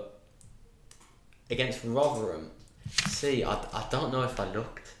obviously, but against Rotherham, I don't know if I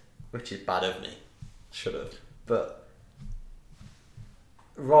looked, which is bad of me. Should have. But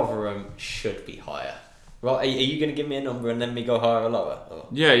Rotherham should be higher. Are you going to give me a number and then me go higher or lower? Or?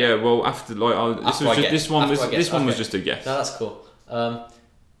 Yeah. Well, after this one was just a guess. No, that's cool.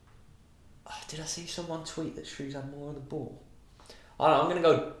 Did I see someone tweet that Shrews had more of the ball? I don't know, I'm going to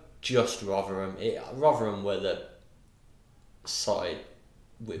go just Rotherham. Rotherham were the side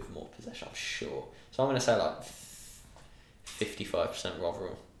with more possession, I'm sure. So I'm going to say like 55%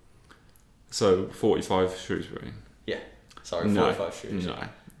 Rotherham. So 45 Shrewsbury. Yeah. Sorry, 45 Shrews. No.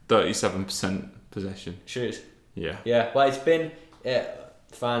 37% possession. Shrews. Yeah. Yeah. Well, it's been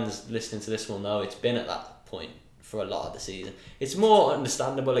fans listening to this will know it's been at that point for a lot of the season. It's more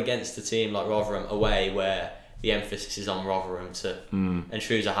understandable against a team like Rotherham away, where the emphasis is on Rotherham and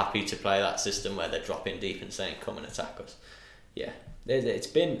Shrews are happy to play that system where they're dropping deep and saying, "Come and attack us." Yeah. It's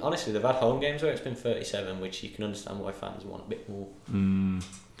been, honestly, they've had home games where it's been 37, which you can understand why fans want a bit more.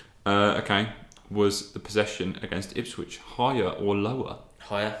 Okay. was the possession against Ipswich higher or lower?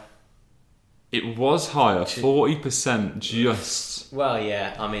 Higher. It was higher, 40% just. Well,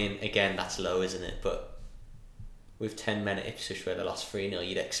 yeah, I mean, again, that's low, isn't it? But with 10 men at Ipswich where they lost 3-0,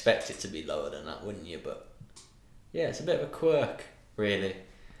 you'd expect it to be lower than that, wouldn't you? But yeah, it's a bit of a quirk, really.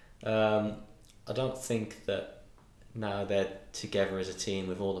 I don't think that now they're together as a team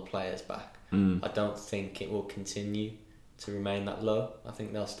with all the players back, I don't think it will continue to remain that low. I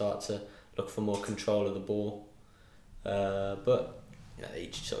think they'll start to look for more control of the ball. But you know, they're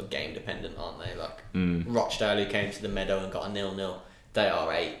each sort of game dependent, aren't they? Like Rochdale, who came to the Meadow and got a 0-0, they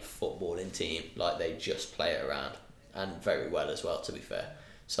are a footballing team. Like, they just play it around, and very well as well, to be fair.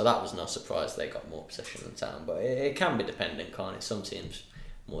 So that was no surprise they got more possession than Town, but it can be dependent, can't it? Some teams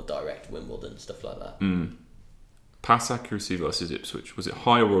more direct, Wimbledon, stuff like that. Pass accuracy versus Ipswich, was it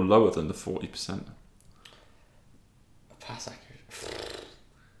higher or lower than the 40%? Pass accuracy.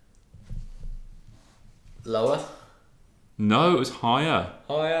 Lower? No, it was higher.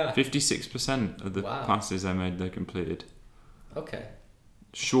 Higher. 56% of the passes they made, they completed. Okay.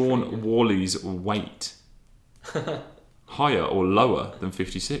 Sean Worley's weight, higher or lower than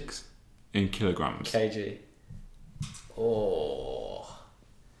 56 in kilograms? kg. Oh.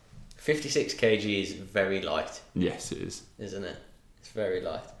 56 kg is very light. Yes, it is. Isn't it? It's very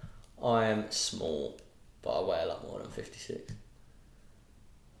light. I am small, but I weigh a lot more than 56.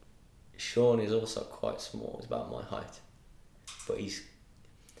 Sean is also quite small. He's about my height. But he's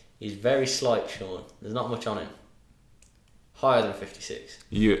very slight, Sean. There's not much on him. Higher than 56.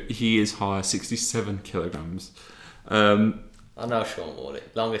 He is higher, 67 kilograms. I know Sean Worley.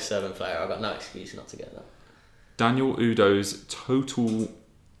 Longest serving player. I've got no excuse not to get that. Daniel Udo's total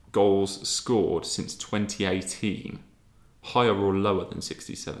goals scored since 2018, higher or lower than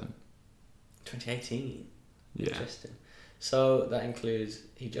 67? 2018? Yeah. Interesting. So that includes,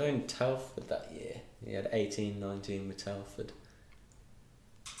 he joined Telford that year. He had 18-19 with Telford.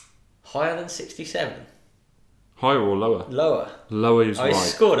 Higher than 67? Higher or lower? Lower. Lower is right. He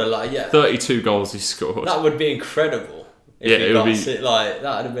scored a lot, yeah. 32 goals he scored. That would be incredible. If he got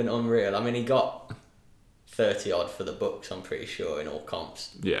that would have been unreal. I mean, he got 30 odd for the Bucks, I'm pretty sure, in all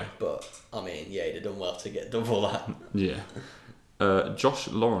comps. Yeah. But, I mean, yeah, he'd have done well to get double that. Yeah. Josh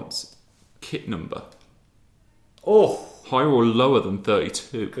Lawrence, kit number. Oh! Higher or lower than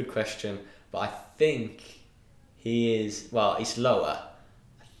 32? Good question. But I think he is, well, he's lower.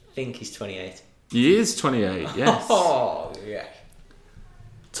 I think he's 28. He is 28, yes. Oh, yeah.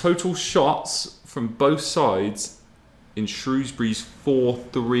 Total shots from both sides in Shrewsbury's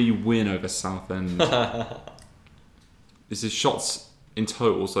 4-3 win over Southend. This is shots in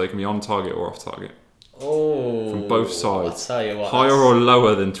total, so they can be on target or off target. Oh, from both sides. I'll tell you what. Higher or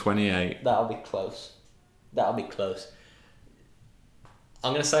lower than 28? That'll be close. That'll be close.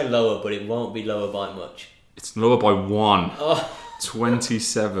 I'm going to say lower, but it won't be lower by much. It's lower by 1. Oh.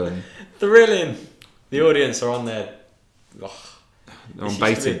 27. Thrilling. The audience are on their... Oh. They're on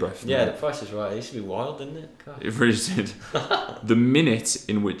bated breath. Yeah, the price is right. It used to be wild, didn't it? God. It really did. The minute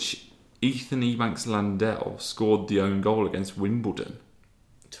in which Ethan Ebanks Landell scored the own goal against Wimbledon.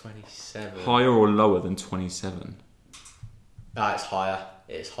 27. Higher or lower than 27? It's higher.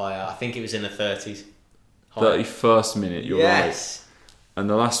 It's higher. I think it was in the 30s. Higher. 31st minute, you're yes. right. And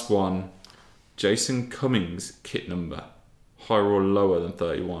the last one, Jason Cummings, kit number. Higher or lower than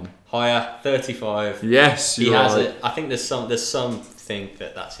 31? Higher, 35. Yes, he has it. I think there's some think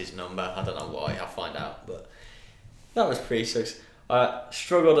that that's his number. I don't know why. I'll find out. But that was pretty successful. I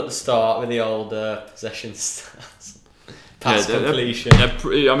struggled at the start with the old possession stats. Pass completion.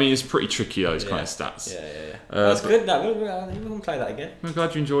 I mean, it's pretty tricky, those kind of stats. Yeah. That's good. We can play that again. I'm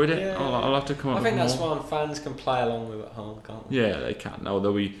glad you enjoyed it. Yeah. I'll have to come up with more. I think that's one fans can play along with at home, can't they? Yeah, they can. No,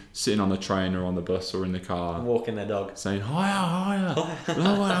 they'll be sitting on the train or on the bus or in the car. Walking their dog. Saying, higher,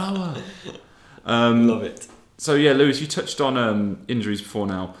 lower. Love it. So, yeah, Lewis, you touched on injuries before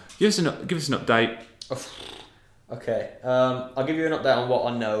now. Give us an update. Okay. I'll give you an update on what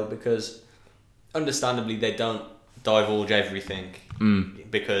I know because, understandably, they don't divulge everything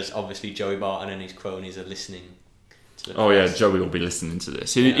because obviously Joey Barton and his cronies are listening to the press. Yeah, Joey will be listening to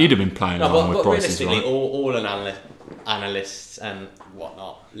this. He'd have been playing along with prices, realistically, right? all analysts and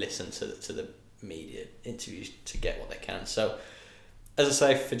whatnot listen to the media interviews to get what they can. So, as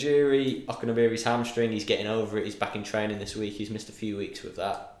I say, Fajiri Okunabiri's hamstring, he's getting over it. He's back in training this week. He's missed a few weeks with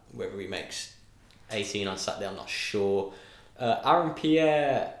that. Whether he makes 18 on Saturday, I'm not sure. Aaron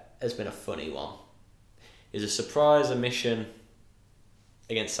Pierre has been a funny one. Is a surprise omission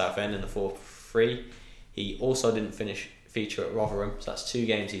against Southend in the 4-3. He also didn't feature at Rotherham, so that's 2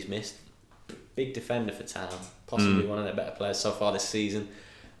 games he's missed. Big defender for Town, possibly one of their better players so far this season.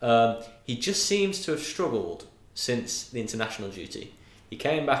 He just seems to have struggled since the international duty. He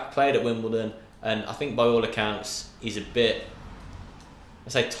came back, played at Wimbledon, and I think by all accounts he's a bit, I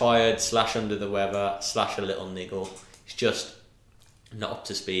say tired / under the weather / a little niggle. He's just not up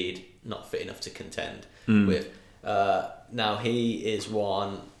to speed, not fit enough to contend with. Now he is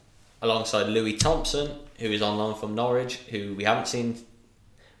one alongside Louis Thompson, who is on loan from Norwich, who we have seen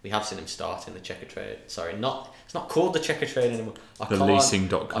him start in the Checkatrade. Sorry, it's not called the Checkatrade anymore.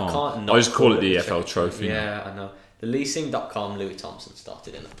 Leasing.com. I just call it the EFL Trophy. Yeah, I know. The Leasing.com, Louis Thompson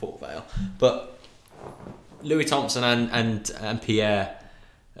started in the Port Vale. But Louis Thompson and Pierre,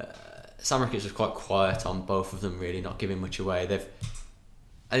 Sam Ricketts was quite quiet on both of them, really, not giving much away. I think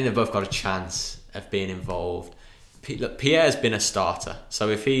they've both got a chance of being involved. Look, Pierre's been a starter, so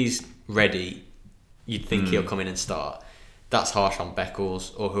if he's ready, you'd think he'll come in and start. That's harsh on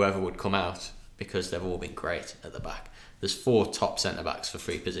Beckles or whoever would come out, because they've all been great at the back. There's 4 top centre-backs for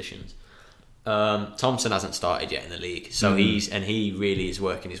 3 positions. Thompson hasn't started yet in the league, so he really is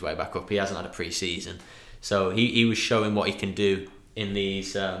working his way back up. He hasn't had a pre-season, so he was showing what he can do in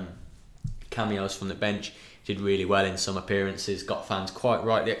these cameos from the bench. Did really well in some appearances, got fans quite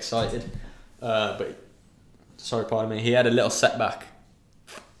rightly excited. But sorry, pardon me, he had a little setback.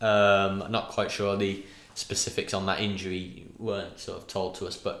 Not quite sure the specifics on that injury weren't sort of told to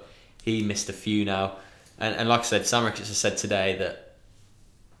us, but he missed a few now. And like I said, Sam Ricketts has said today that,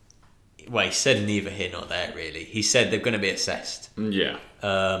 well, he said neither here nor there, really. He said they're going to be assessed. Yeah.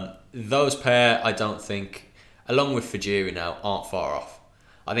 Those pair, I don't think, along with Fajiri now, aren't far off.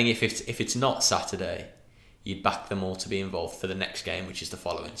 I think if it's not Saturday, you'd back them all to be involved for the next game, which is the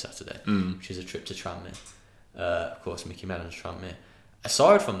following Saturday, which is a trip to Tranmere. Of course, Mickey Mellon's Tranmere.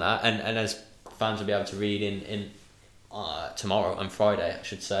 Aside from that, and as fans will be able to read in tomorrow and Friday, I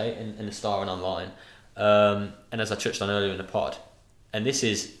should say, in the Star and online, and as I touched on earlier in the pod, and this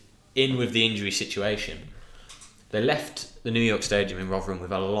is in with the injury situation, they left the New York Stadium in Rotherham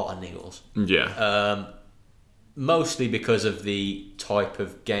with a lot of niggles. Yeah. Mostly because of the type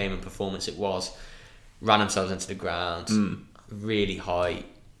of game and performance it was. Ran themselves into the ground, really high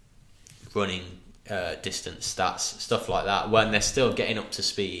running distance stats, stuff like that, when they're still getting up to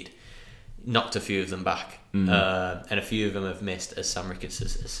speed. Knocked a few of them back, and a few of them have missed, as Sam Ricketts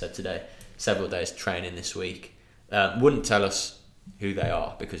has said today, several days training this week. Wouldn't tell us who they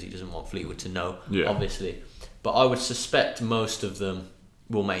are because he doesn't want Fleetwood to know, obviously. But I would suspect most of them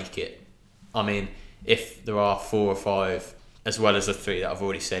will make it. I mean, if there are 4 or 5, as well as the 3 that I've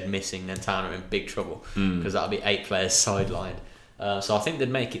already said missing, then Town are in big trouble, because that'll be 8 players sidelined. So I think they'd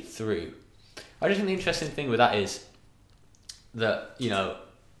make it through. I just think the interesting thing with that is that,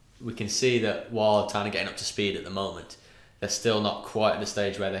 we can see that while Town are getting up to speed at the moment, they're still not quite at the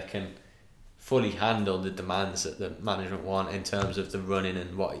stage where they can fully handle the demands that the management want in terms of the running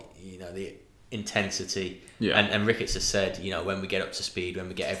and the intensity. Yeah. And Ricketts has said, when we get up to speed, when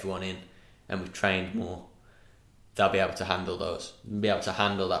we get everyone in and we've trained more, they'll be able to handle those, be able to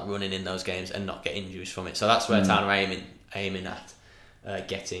handle that running in those games and not get injuries from it. So that's where Town are aiming at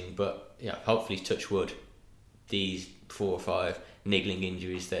getting. But hopefully, touch wood, these 4 or 5 niggling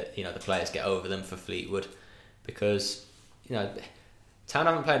injuries that the players get over them for Fleetwood, because Town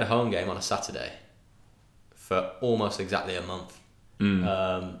haven't played a home game on a Saturday for almost exactly a month.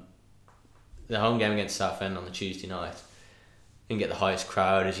 The home game against Southend on the Tuesday night didn't get the highest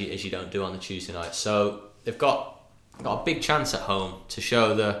crowd as you don't do on the Tuesday night. So they've got a big chance at home to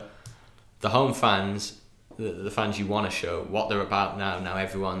show the home fans, the fans you want to show, what they're about now. Now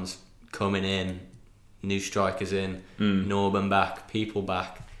everyone's coming in, new strikers in, Norban back, people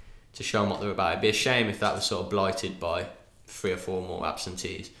back, to show them what they're about. It'd be a shame if that was sort of blighted by 3 or 4 more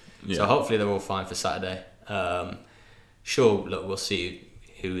absentees. Yeah. So hopefully they're all fine for Saturday. Sure, look, we'll see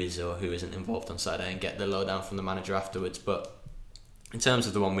who is or who isn't involved on Saturday and get the lowdown from the manager afterwards. But in terms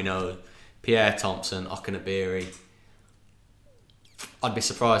of the one we know, Pierre, Thompson, Okanabiri, I'd be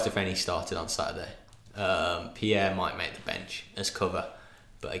surprised if any started on Saturday. Pierre might make the bench as cover,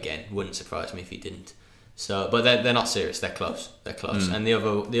 but again, wouldn't surprise me if he didn't. So, but they're not serious. They're close. And the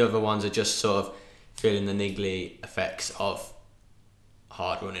other ones are just sort of feeling the niggly effects of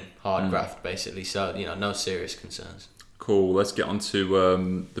hard running, hard graft, basically. So no serious concerns. Cool. Let's get on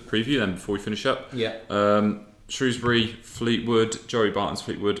to the preview then before we finish up. Yeah. Shrewsbury, Fleetwood, Joey Barton's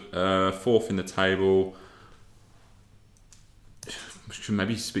Fleetwood, 4th in the table. Should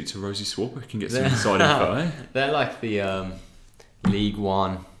maybe speak to Rosie Swarbrick and get some inside info. Eh? They're like the League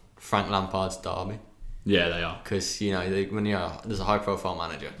One Frank Lampard's derby. Yeah, they are. Because when there's a high-profile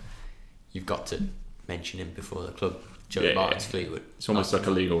manager, you've got to mention him before the club. Joey Barton's Fleetwood. It's almost like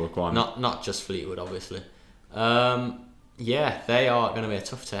a legal requirement. Not just Fleetwood, obviously. Yeah, they are going to be a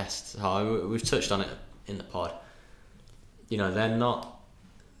tough test. We've touched on it in the pod. You know, they're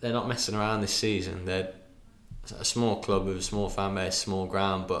not messing around this season. They're a small club with a small fan base, small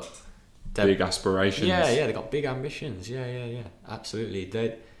ground, but big aspirations. Yeah, they got big ambitions. Yeah, absolutely.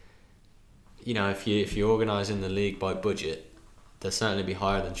 They, you know, if you're organising the league by budget, they'll certainly be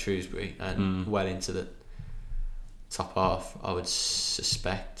higher than Shrewsbury and well into the top half, I would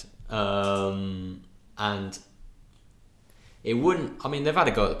suspect. And it wouldn't. I mean, they've had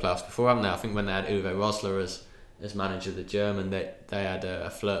a go at the playoffs before, haven't they? I think when they had Uwe Rosler as manager, the German, they had a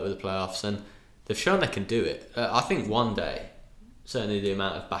flirt with the playoffs, and they've shown they can do it. I think one day, certainly the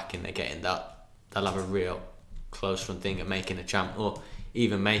amount of backing they're getting, that they'll have a real close run thing at making a champ, or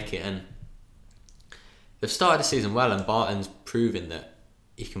even make it. And they've started the season well, and Barton's proving that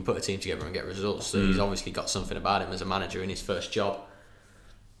he can put a team together and get results. So he's obviously got something about him as a manager in his first job.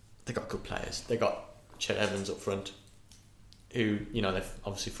 They got good players. They got Chet Evans up front, who, you know, they've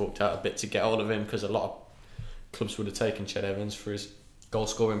obviously forked out a bit to get hold of him, because a lot of clubs would have taken Chet Evans for his goal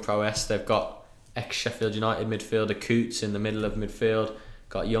scoring prowess. They've got ex-Sheffield United midfielder Coots in the middle of midfield.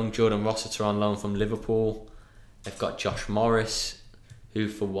 Got young Jordan Rossiter on loan from Liverpool. They've got Josh Morris, who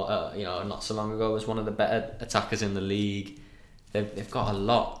for what not so long ago was one of the better attackers in the league. They've got a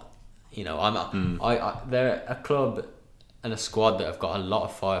lot. You know, they're a club and a squad that have got a lot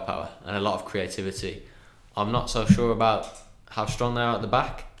of firepower and a lot of creativity. I'm not so sure about how strong they are at the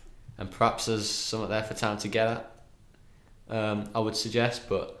back, and perhaps there's something there for Town to get at. I would suggest,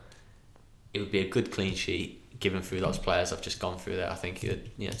 but it would be a good clean sheet given through those players I've just gone through there. I think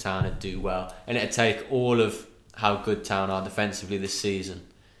Town would do well, and it'd take all of how good Town are defensively this season,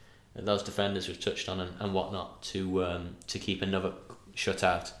 and those defenders we've touched on and whatnot, to keep another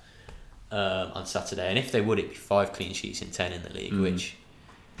shutout on Saturday. And if they would, it'd be 5 clean sheets in 10 in the league, which,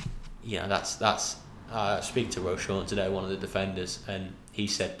 you know, that's. I speak to Rochon today, one of the defenders, and he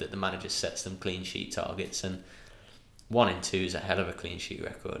said that the manager sets them clean sheet targets, and 1 in 2 is a hell of a clean sheet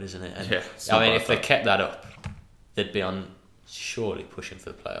record, isn't it? And yeah, I mean, if they kept that up, they'd be on surely pushing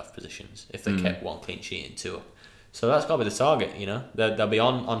for the playoff positions if they kept 1 clean sheet and 2 up. So that's got to be the target, you know. They'll be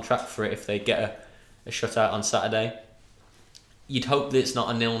on track for it if they get a shutout on Saturday. You'd hope that it's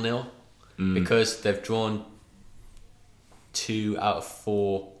not a 0-0 because they've drawn 2 out of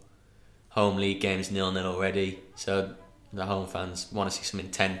 4 home league games 0-0 already. So the home fans want to see some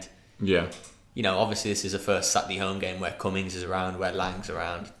intent. Yeah. You know, obviously this is a first Saturday home game where Cummings is around, where Lang's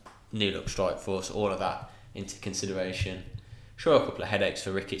around, new look strike force, all of that into consideration. Sure, a couple of headaches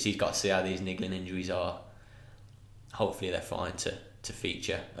for Ricketts. He's got to see how these niggling injuries are. Hopefully they're fine to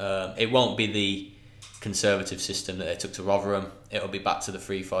feature. It won't be the conservative system that they took to Rotherham. It'll be back to the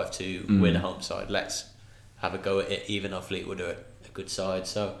 3-5-2, win a home side. Let's have a go at it, even though Fleetwood are a good side.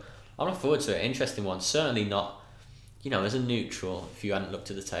 So I'm looking forward to it. Interesting one. Certainly not, you know, as a neutral, if you hadn't looked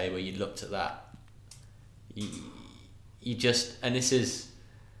at the table, you'd looked at that. You just, and this is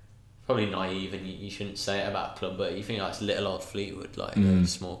probably naive, and you shouldn't say it about a club, but you think like it's little old Fleetwood, like a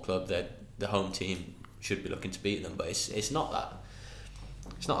small club, that the home team should be looking to beat them, but it's not that.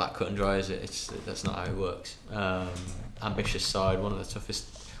 It's not that cut and dry, is it? That's not how it works. Ambitious side, one of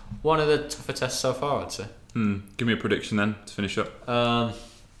the tougher tests so far, I'd say. Give me a prediction then to finish up. I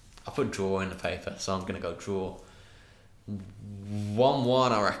put draw in the paper, so I'm going to go draw.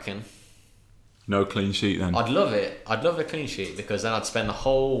 1-1, I reckon. No clean sheet then. I'd love it. I'd love a clean sheet, because then I'd spend the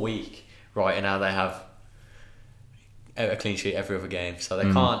whole week writing how they have a clean sheet every other game, so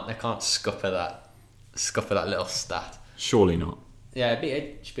they can't scupper that little stat. Surely not. Yeah,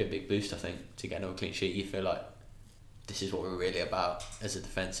 it should be a big boost, I think, to get another clean sheet. You feel like this is what we're really about as a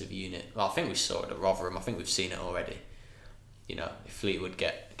defensive unit. Well, I think we saw it at Rotherham. I think we've seen it already. You know, if Fleetwood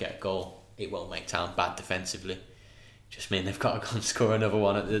get a goal, it won't make Town bad defensively. Just mean they've got to go and score another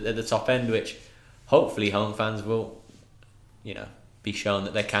one at the top end, which hopefully home fans will, you know, be shown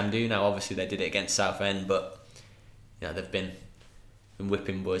that they can do. Now, obviously they did it against Southend, but you know, they've been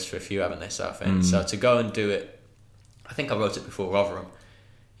whipping boys for a few, haven't they, Southend? So to go and do it, I think I wrote it before Rotherham.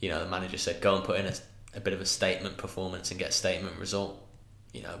 You know, the manager said go and put in a bit of a statement performance and get a statement result.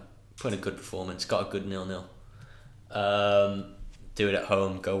 You know, put in a good performance, got a good 0-0. Do it at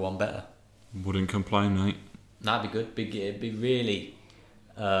home, go one better. Wouldn't complain, mate. That'd be good. It'd be really.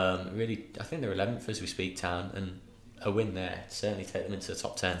 I think they're 11th as we speak, Town, and a win there certainly take them into the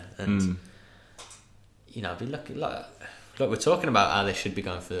top 10. And you know, be lucky. Look, we're talking about how they should be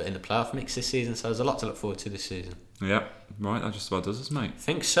going in the playoff mix this season. So there's a lot to look forward to this season. Yeah, right. That just about does us, mate.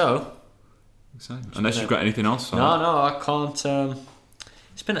 Think so. Unless you've got anything else. No, I can't.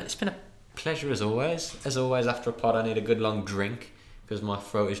 It's been a pleasure as always. As always, after a pod, I need a good long drink because my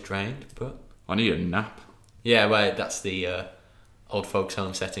throat is drained. But I need a nap. Yeah, well, that's the old folks'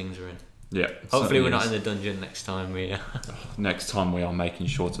 home settings we're in. Yeah. Hopefully, we're not in is. the dungeon next time. Next time we are making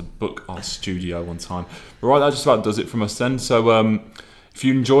sure to book our studio on time. Right, that just about does it from us then. So if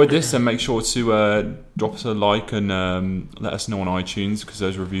you enjoyed this, then make sure to drop us a like and let us know on iTunes, because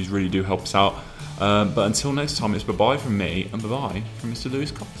those reviews really do help us out. But until next time, it's bye-bye from me and bye-bye from Mr.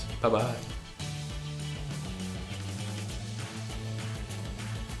 Lewis Cox. Bye-bye.